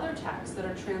bunch of other texts that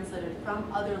are translated from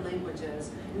other languages,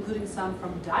 including some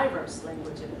from diverse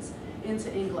languages,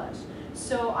 into English.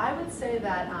 So I would say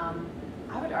that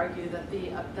I would argue that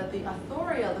the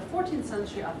authorial, the 14th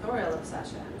century authorial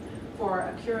obsession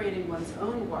for curating one's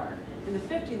own work in the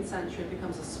 15th century, it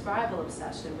becomes a scribal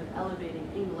obsession with elevating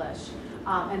English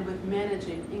and with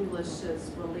managing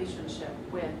English's relationship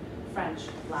with French,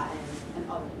 Latin, and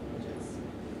other languages.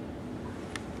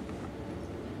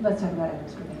 Let's talk about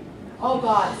Adam's Grenade. Oh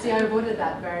God, see, I avoided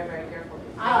that very, very carefully.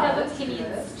 I have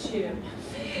opinions too.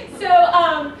 So,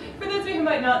 for those of you who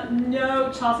might not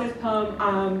know Chaucer's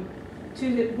poem,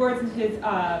 words in his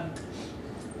Adam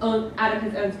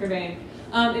his own scrivein,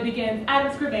 it begins,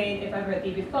 Adam scrivein, if ever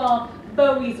thee befall,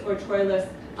 Bowies or Troilus,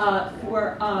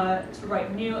 to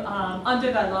write new,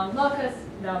 under thy long locus,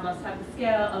 thou must have the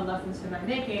scale, a lesson to my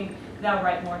making, thou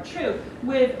write more true.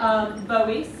 With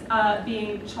Bowies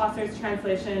being Chaucer's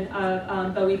translation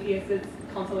of Boethius's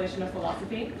Consolation of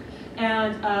Philosophy,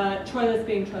 and Troilus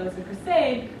being Troilus and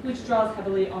Crusade, which draws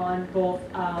heavily on both,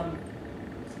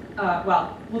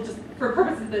 well, we'll just, for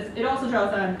purposes of this, it also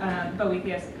draws on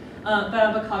Boethius, but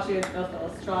on Boccaccio's Il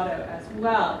Filostrato as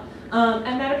well.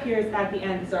 And that appears at the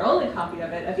end, this is our only copy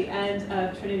of it, at the end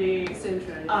of Trinity,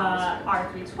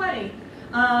 R320.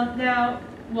 Now,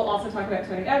 we'll also talk about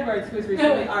Tony Edwards, who has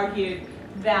recently argued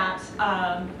that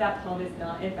that poem is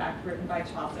not, in fact, written by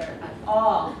Chaucer at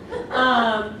all.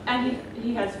 And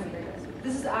he has Tony Edwards.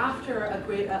 This is after a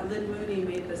great, Lynn Mooney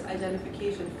made this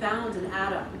identification, found in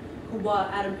Adam,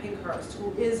 Adam Pinkhurst,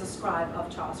 who is a scribe of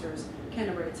Chaucer's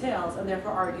Canterbury Tales, and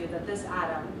therefore argued that this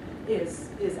Adam is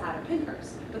Adam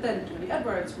Pinkhurst. But then Tony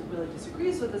Edwards, who really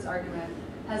disagrees with this argument,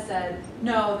 has said,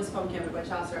 no, this poem can't be by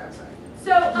Chaucer, I'm sorry.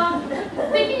 So,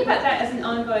 thinking about that as an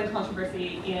ongoing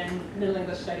controversy in Middle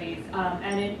English studies,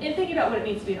 and in thinking about what it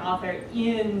means to be an author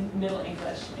in Middle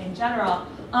English in general,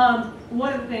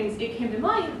 one of the things, it came to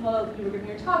mind while you were giving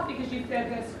your talk, because you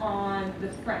focused on the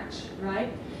French,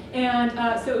 right? And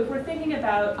so if we're thinking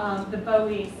about the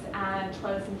Bowies and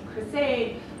Troilus and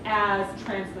Crusade as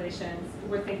translations,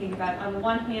 we're thinking about, on the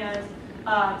one hand,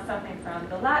 something from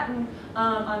the Latin,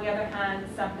 on the other hand,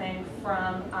 something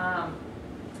from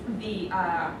the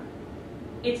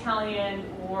Italian,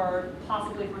 or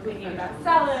possibly if we're thinking about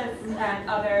Sallust and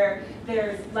other,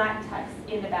 there's Latin texts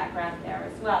in the background there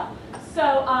as well.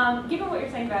 So given what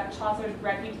you're saying about Chaucer's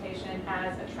reputation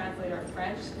as a translator of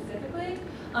French specifically,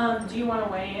 do you want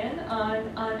to weigh in on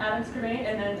Adam's Grenade?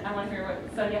 And then I want to hear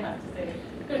what Sonja has to say.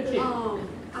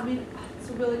 I mean, it's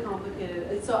really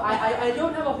complicated. So I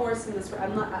don't have a horse in this.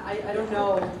 I'm not. I don't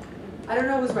know. I don't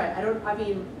know who's right. I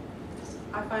mean,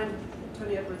 I find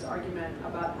Tony Edwards' argument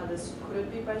about how this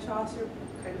could be by Chaucer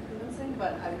kind of convincing,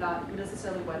 but I'm not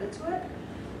necessarily wedded to it.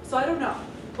 So I don't know.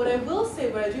 What I will say,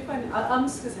 what I do find, I'm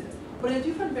just going to say this. What I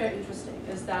do find very interesting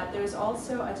is that there's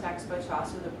also a text by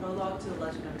Chaucer, the prologue to the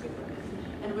Legend of Good Women,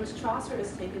 in which Chaucer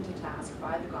is taken to task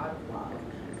by the god of love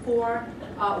for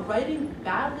writing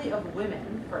badly of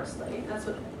women, firstly, that's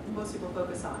what most people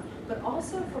focus on, but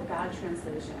also for bad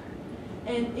translation.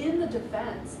 And in the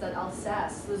defense that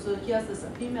Alceste, so he has this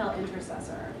female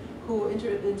intercessor who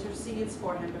intercedes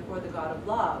for him before the god of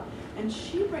love, and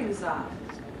she brings up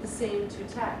the same two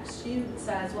texts. She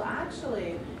says, well,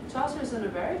 actually, Chaucer's done a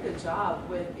very good job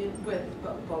with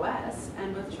Boaz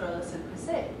and with Troilus and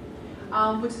Crusade,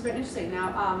 which is very interesting.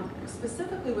 Now,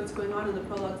 specifically what's going on in the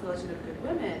prologue to the Legend of Good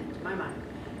Women, to my mind,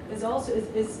 is also,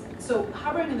 so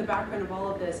hovering in the background of all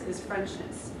of this is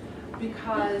Frenchness,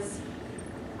 because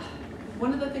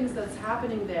one of the things that's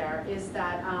happening there is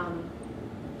that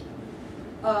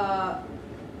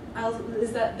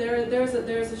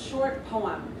there's a short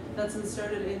poem that's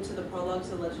inserted into the prologue to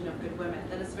the Legend of Good Women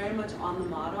that is very much on the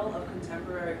model of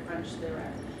contemporary French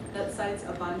lyric, that cites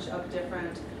a bunch of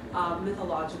different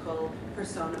mythological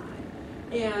personae.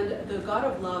 And the god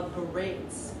of love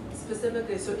berates,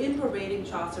 specifically, so in berating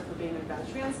Chaucer for being a bad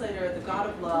translator, the god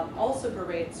of love also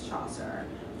berates Chaucer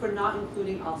for not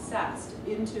including Alceste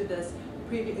into this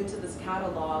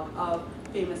catalog of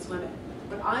famous women.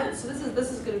 But so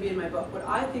this is going to be in my book. What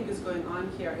I think is going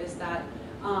on here is that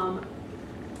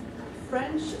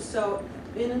French, so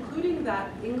in including that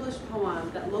English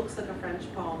poem that looks like a French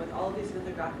poem with all of these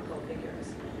mythographical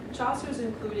figures, Chaucer's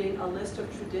including a list of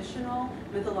traditional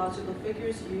mythological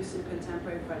figures used in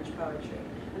contemporary French poetry.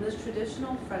 And this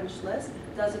traditional French list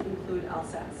doesn't include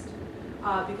Alceste.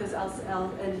 Because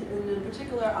and in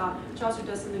particular, Chaucer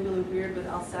does something really weird with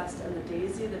Alceste and the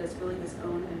daisy that is really his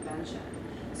own invention.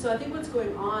 So I think what's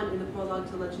going on in the prologue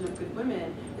to Legend of Good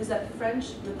Women is that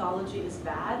French mythology is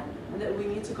bad, and that we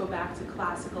need to go back to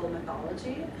classical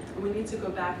mythology, and we need to go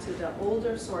back to the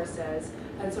older sources,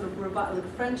 and sort of the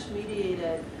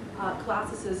French-mediated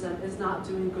classicism is not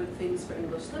doing good things for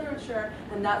English literature,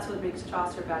 and that's what makes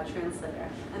Chaucer a bad translator.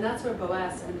 And that's where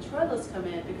Boaz and Troilus come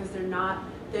in, because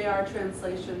they are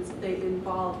translations, they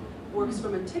involve works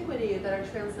from antiquity that are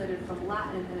translated from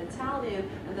Latin and Italian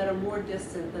and that are more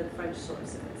distant than French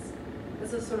sources.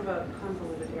 This is sort of a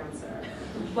convoluted answer,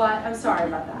 but I'm sorry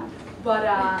about that.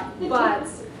 But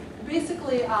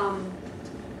basically,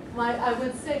 I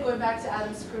would say, going back to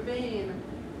Adam Scribane,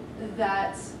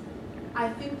 that I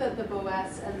think that the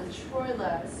Boets and the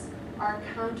Troilus are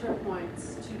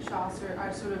counterpoints to Chaucer,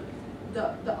 are sort of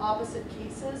the opposite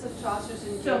cases of Chaucer's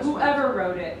engagement. So whoever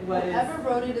wrote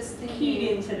it is thinking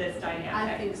keyed into this dynamic.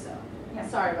 I think so. Yeah.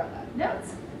 Sorry about that. No.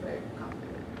 That's very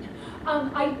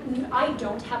complicated. I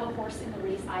don't have a horse in the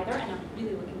race either, and I'm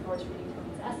really looking forward to reading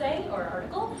Tony's essay or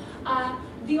article.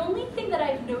 The only thing that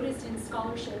I've noticed in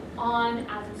scholarship on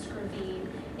Adam Scribane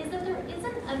is that there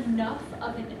isn't enough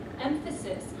of an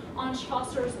emphasis on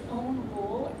Chaucer's own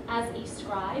role as a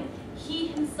scribe. He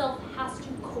himself has to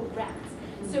correct.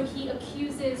 So he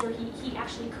accuses, or he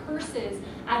actually curses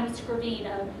Adam Scribane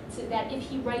that if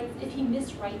he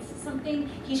miswrites something,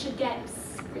 he should get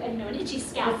an itchy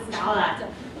scalp.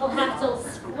 He'll have to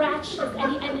scratch,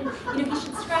 and he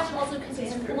should scratch also because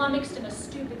he's flummoxed in a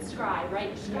stupid scribe,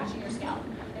 right? Scratching your scalp.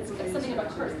 It's something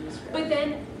about curse. But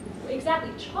then,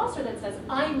 exactly, Chaucer that says,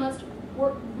 I must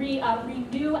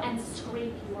renew and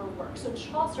scrape your work. So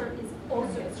Chaucer is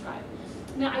also a scribe.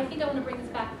 Now, I think I want to bring this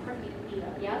back, pardon me,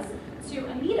 Anita, yes? To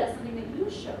Anita, something that you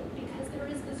showed, because there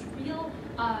is this real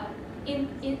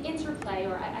interplay,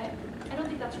 or I don't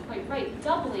think that's quite right,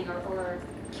 doubling or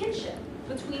kinship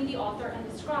between the author and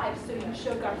the scribe. So you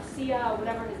showed Garcia,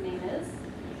 whatever his name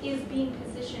is being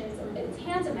positioned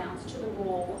tantamount to the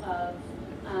role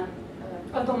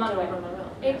of Don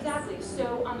Manuel. Exactly.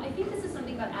 So I think this is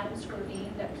something about Adam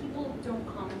Scribane that people don't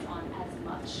comment on as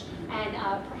much, and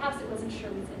perhaps it wasn't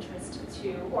Shirley's interest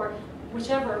to, or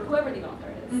whoever the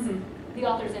author is, the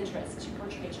author's interest to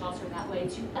portray Chaucer in that way,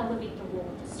 to elevate the role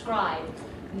of the scribe,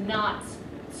 not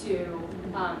to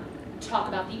talk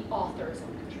about the author's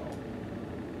own control.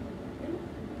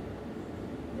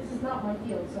 This is not my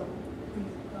field, so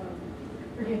please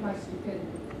forgive my stupidity.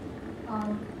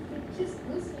 But just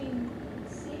listening,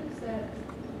 it seems that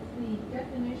the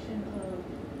definition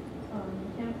of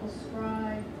mechanical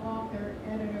scribe, author,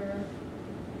 editor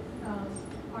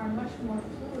are much more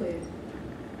fluid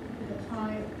at the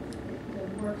time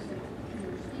the works that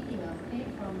you're speaking of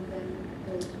came from than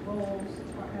those roles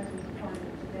as we define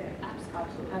them today.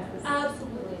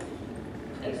 Absolutely.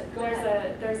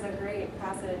 There's a great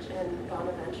passage in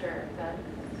Bonaventure that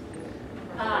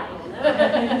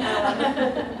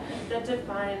that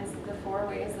defines the 4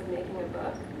 ways of making a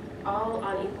book, all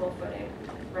on equal footing,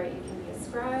 right? You can be a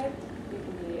scribe, you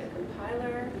can be a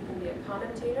compiler, you can be a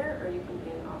commentator, or you can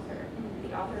be an author.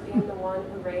 The author being the one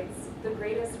who writes the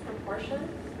greatest proportion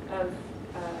of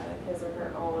his or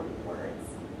her own words.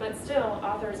 But still,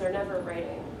 authors are never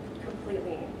writing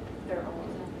completely their own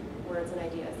words and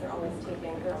ideas. They're always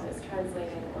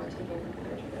translating or taking from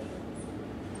other traditions.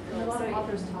 And a lot of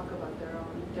authors talk about their own.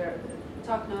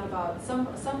 Some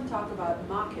talk about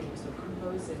mocking, so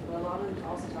composing, but a lot of them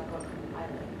also talk about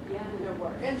compiling their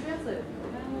work and translating.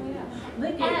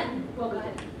 Lydgate. Go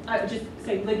ahead. I would just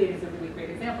say Lydgate is a really great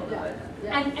example of it.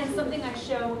 And something I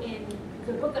show in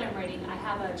the book that I'm writing, I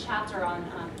have a chapter on,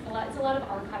 it's a lot of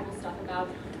archival stuff about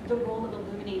the role of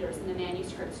illuminators in the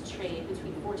manuscripts trade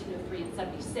between 1403 and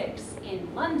 76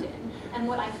 in London. And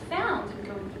what I found in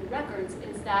going through records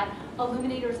is that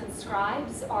illuminators and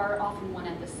scribes are often one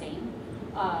and the same.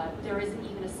 There isn't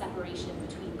even a separation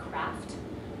between craft.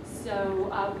 So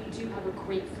we do have a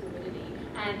great fluidity.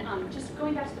 And just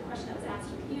going back to the question that was asked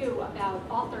of you about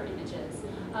author images,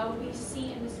 we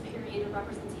see in this period of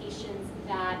representations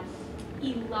that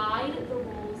elide the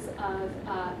roles of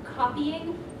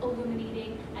copying,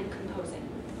 illuminating, and composing.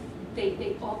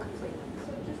 They all conflate them.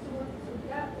 So just to work, so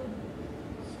that would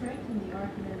strengthen the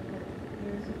argument that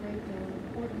there is a great deal of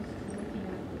importance to looking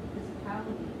at the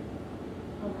physicality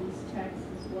of these texts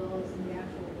as well as the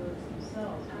actual words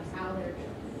themselves, and how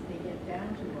they get down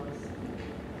to us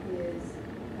is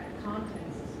that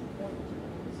context is important to the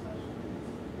discussion.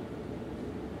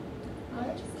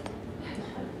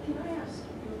 Can I ask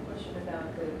you a question about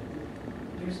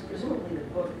presumably the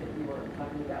book that you are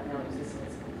talking about now exists in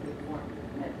its complete form,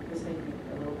 and this may be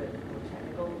a little bit more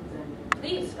technical than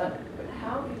Please. But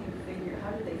how do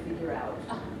they figure out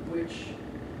which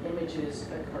images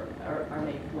are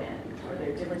made when? Are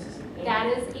there differences in That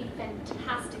is a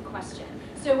fantastic question.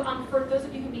 So for those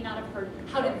of you who may not have heard,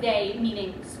 how did they,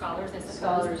 meaning scholars, I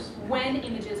suppose, when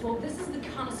images, well, this is the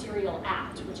connoisseurial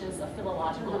act, which is a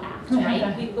philological act,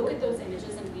 right? We look at those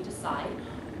images and we decide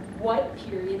what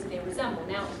periods they resemble.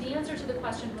 Now, the answer to the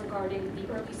question regarding the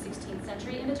early 16th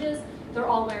century images, they're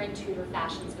all wearing Tudor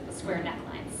fashions with the square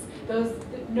necklines.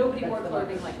 Nobody That's wore the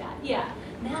clothing mark. like that. Yeah.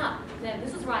 Now, then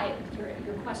this is why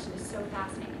your question is so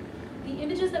fascinating. The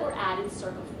images that were added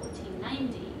circa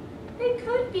 1490, they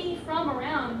could be from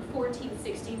around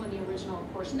 1460 when the original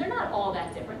portion. They're not all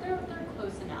that different. They're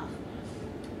close enough.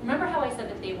 Remember how I said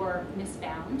that they were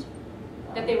misbound?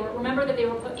 Remember that they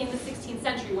were put in the 16th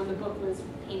century when the book was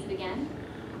painted again?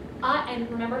 And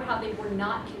remember how they were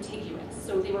not contiguous.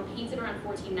 So they were painted around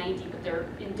 1490, but they're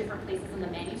in different places in the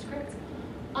manuscript.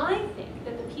 I think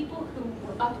that the people who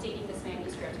were updating this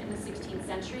manuscript in the 16th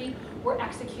century were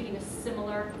executing a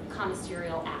similar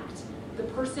commissarial act. The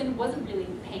person wasn't really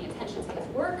paying attention to his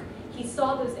work. He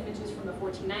saw those images from the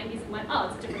 1490s and went, oh,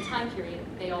 it's a different time period.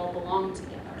 They all belong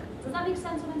together. Does that make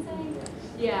sense what I'm saying? Yes.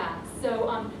 Yeah,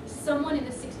 so someone in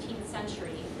the 16th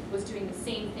century was doing the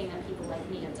same thing that people like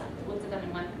me have done. They looked at them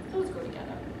and went, those go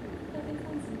together. Does that make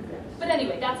sense? Yes. But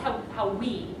anyway, that's how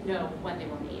we know when they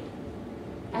were made.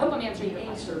 I hope I'm answering your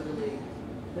question.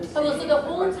 Oh, well, so the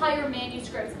whole entire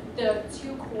manuscript, the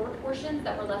two core portions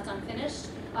that were left unfinished,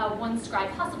 one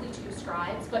scribe, possibly two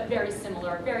scribes, but very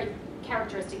similar, very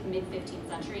characteristic mid-15th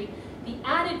century. The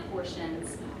added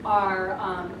portions are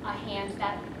a hand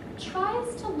that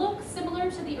tries to look similar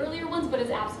to the earlier ones, but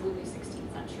is absolutely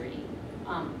 16th century.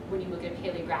 When you look at it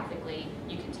paleographically,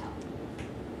 you can tell.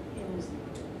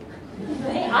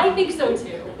 I think so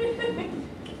too.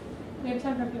 We have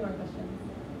time for a few more questions.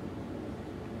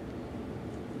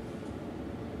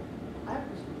 I have a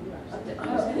question for you, actually. I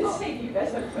was going to say, do you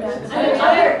guys have questions? You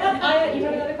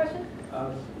have another question?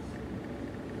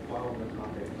 While on the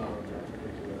topic of that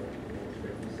particular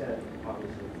manuscript, you said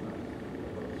obviously it's not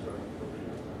sort of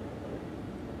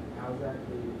how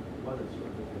exactly was it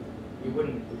sort of? Because it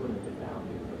wouldn't have been bound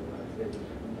because otherwise they would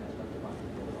have messed up the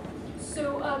binding. So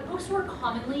books were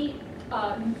commonly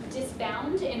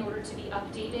disbound in order to be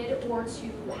updated or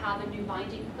to have a new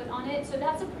binding put on it. So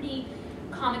that's a pretty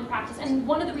common practice. And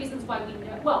one of the reasons why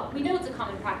we know it's a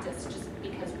common practice just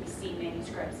because we see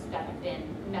manuscripts that have been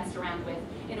messed around with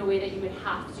in a way that you would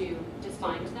have to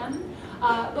disbind them.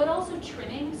 But also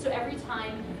trimming. So every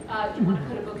time you want to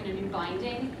put a book in a new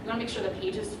binding, you want to make sure the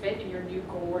pages fit in your new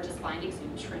gorgeous binding, so you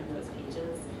trim those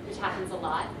pages, which happens a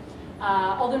lot.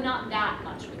 Although not that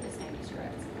much with this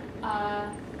manuscript.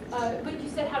 But you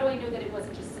said, how do I know that it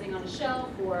wasn't just sitting on a shelf,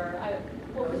 or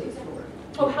what was it?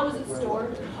 Oh, how was it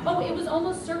stored? Oh, it was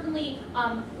almost certainly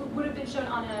would have been shown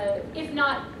on a, if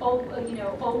not,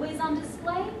 always on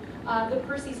display. The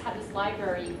Percys had this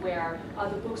library where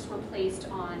the books were placed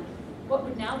on what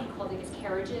would now be called, I guess,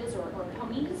 carriages or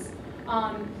ponies,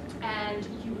 and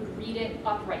you would read it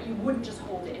upright. You wouldn't just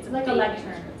hold it. It's like a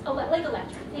lectern. Like a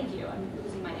lectern. Thank you. I'm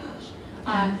losing my English.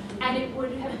 And it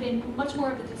would have been much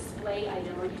more of a display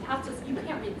item, or you can't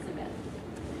read this in bed.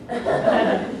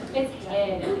 It's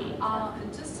heavy.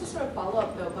 Just to sort of follow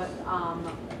up though, but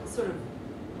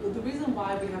the reason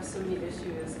why we have so many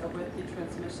issues with the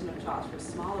transmission of Chaucer's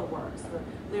smaller works, the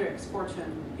lyrics,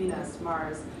 Fortune, Venus,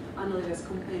 Mars, Anedila,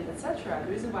 Complaint, etc.,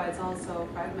 the reason why it's all so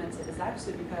fragmented is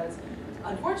actually because,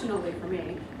 unfortunately for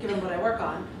me, given what I work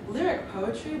on, lyric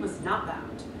poetry was not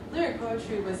bound. Lyric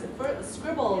poetry was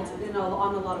scribbled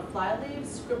on a lot of flyleaves,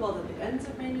 scribbled at the ends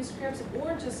of manuscripts,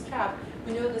 or just kept,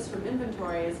 we know this from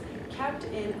inventories, kept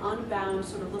in unbound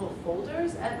sort of little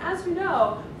folders. And as we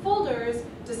know, folders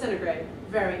disintegrate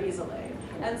very easily.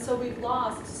 And so we've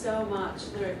lost so much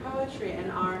lyric poetry,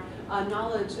 and our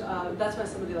knowledge, that's why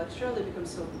somebody like Shirley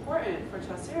becomes so important for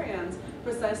Chaucerians,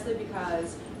 precisely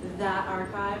because that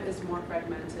archive is more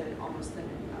fragmented almost than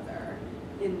any other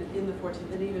in the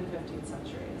 14th and even 15th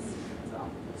centuries. So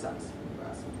it sucks for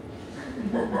us.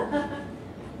 Time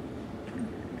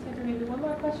for maybe one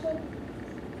more question?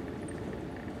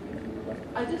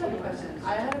 I did have a question.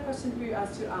 I had a question for you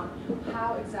as to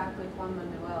how exactly Juan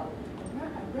Manuel, I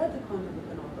read the Conde de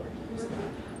Penal years ago.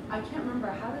 I can't remember,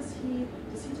 does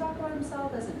he talk about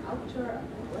himself as an auteur, a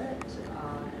poet,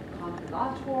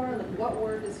 compilator? Like what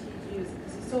word does he use?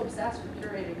 Because he's so obsessed with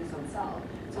curating his own self.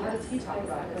 So how does he talk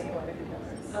about his poetic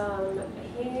endeavors?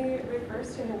 He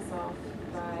refers to himself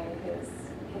by his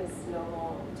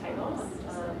novel titles,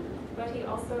 but he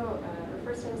also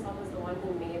refers to himself as the one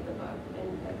who made the book.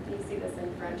 And you see this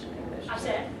in French and English.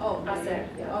 Chaucer. Oh, Chaucer,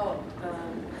 yeah. Oh.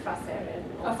 Chaucer in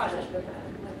Oh, Chaucer. with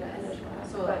the initial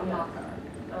S. So like a mocker.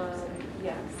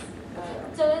 Yes.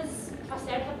 Does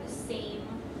Chaucer have the same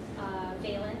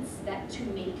valence that to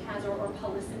make has, or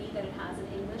polysemy that it has in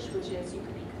English, which is you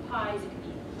could be compise, it could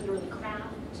be literally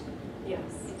craft?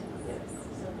 Yes. Yes.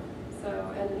 So,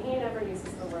 and he never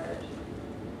uses the word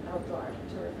outdoor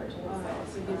to refer to himself.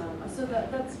 So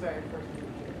that's very important.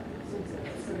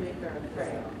 It's a maker.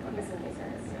 Right. He's a maker,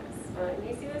 yes. And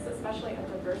you see this especially at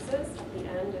the verses, at the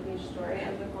end of each story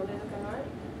of the Conde de Canard.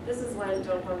 This is when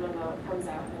Don Juan Manuel comes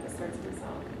out and asserts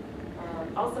himself.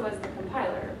 Also as the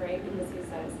compiler, right? Because he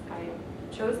says, I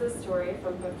chose this story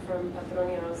from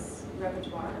Patronio's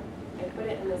repertoire, I put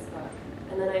it in this book,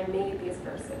 and then I made these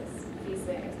verses. Fice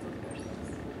estos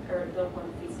versos. Or Don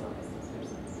Juan fizo estos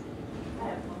versos. I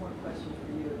have one more question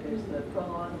for you. There's the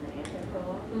prologue and the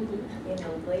anti-prologue. In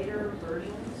the later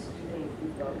versions, do they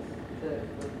include both? The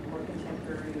more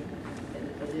contemporary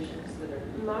editions that are...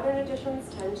 Modern editions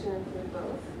tend to include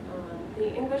both.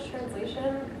 The English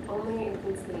translation only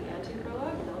includes the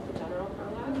anti-prologue, not the general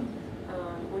prologue,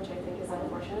 which I think is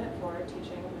unfortunate for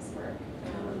teaching this work.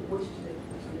 Which do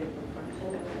they prefer?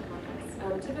 In other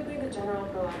contexts. Typically the general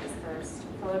prologue is first,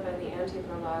 followed by the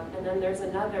anti-prologue, and then there's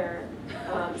another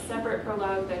separate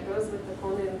prologue that goes with the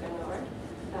Conde de Canard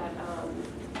that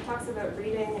talks about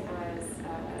reading as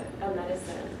a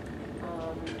medicine.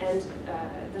 And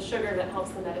the sugar that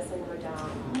helps the medicine go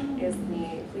down is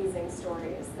the pleasing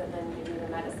stories that then give you the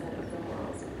medicine of the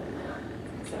morals within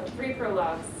that. So 3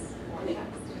 prologues, 1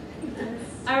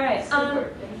 text. All right.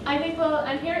 I think we'll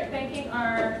end here thanking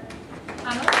our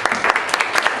panelists.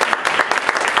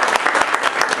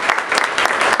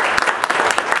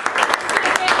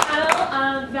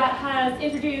 That has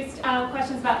introduced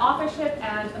questions about authorship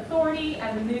and authority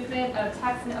and the movement of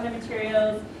text and other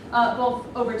materials, both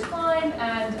over time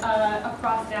and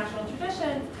across national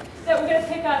traditions, that we're going to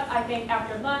pick up, I think,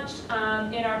 after lunch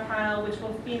in our panel, which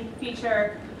will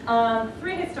feature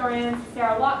 3 historians,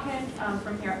 Sarah Watkins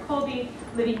from here at Colby,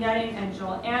 Libby Netting, and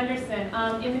Joel Anderson.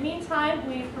 In the meantime,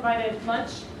 we've provided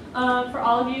lunch for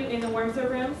all of you in the Wormser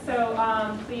room, so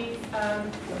please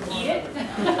eat it.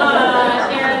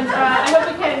 And I hope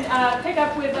we can pick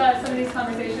up with some of these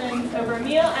conversations over a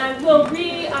meal, and we'll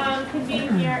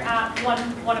reconvene here at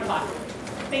 1 o'clock.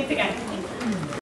 Thanks again.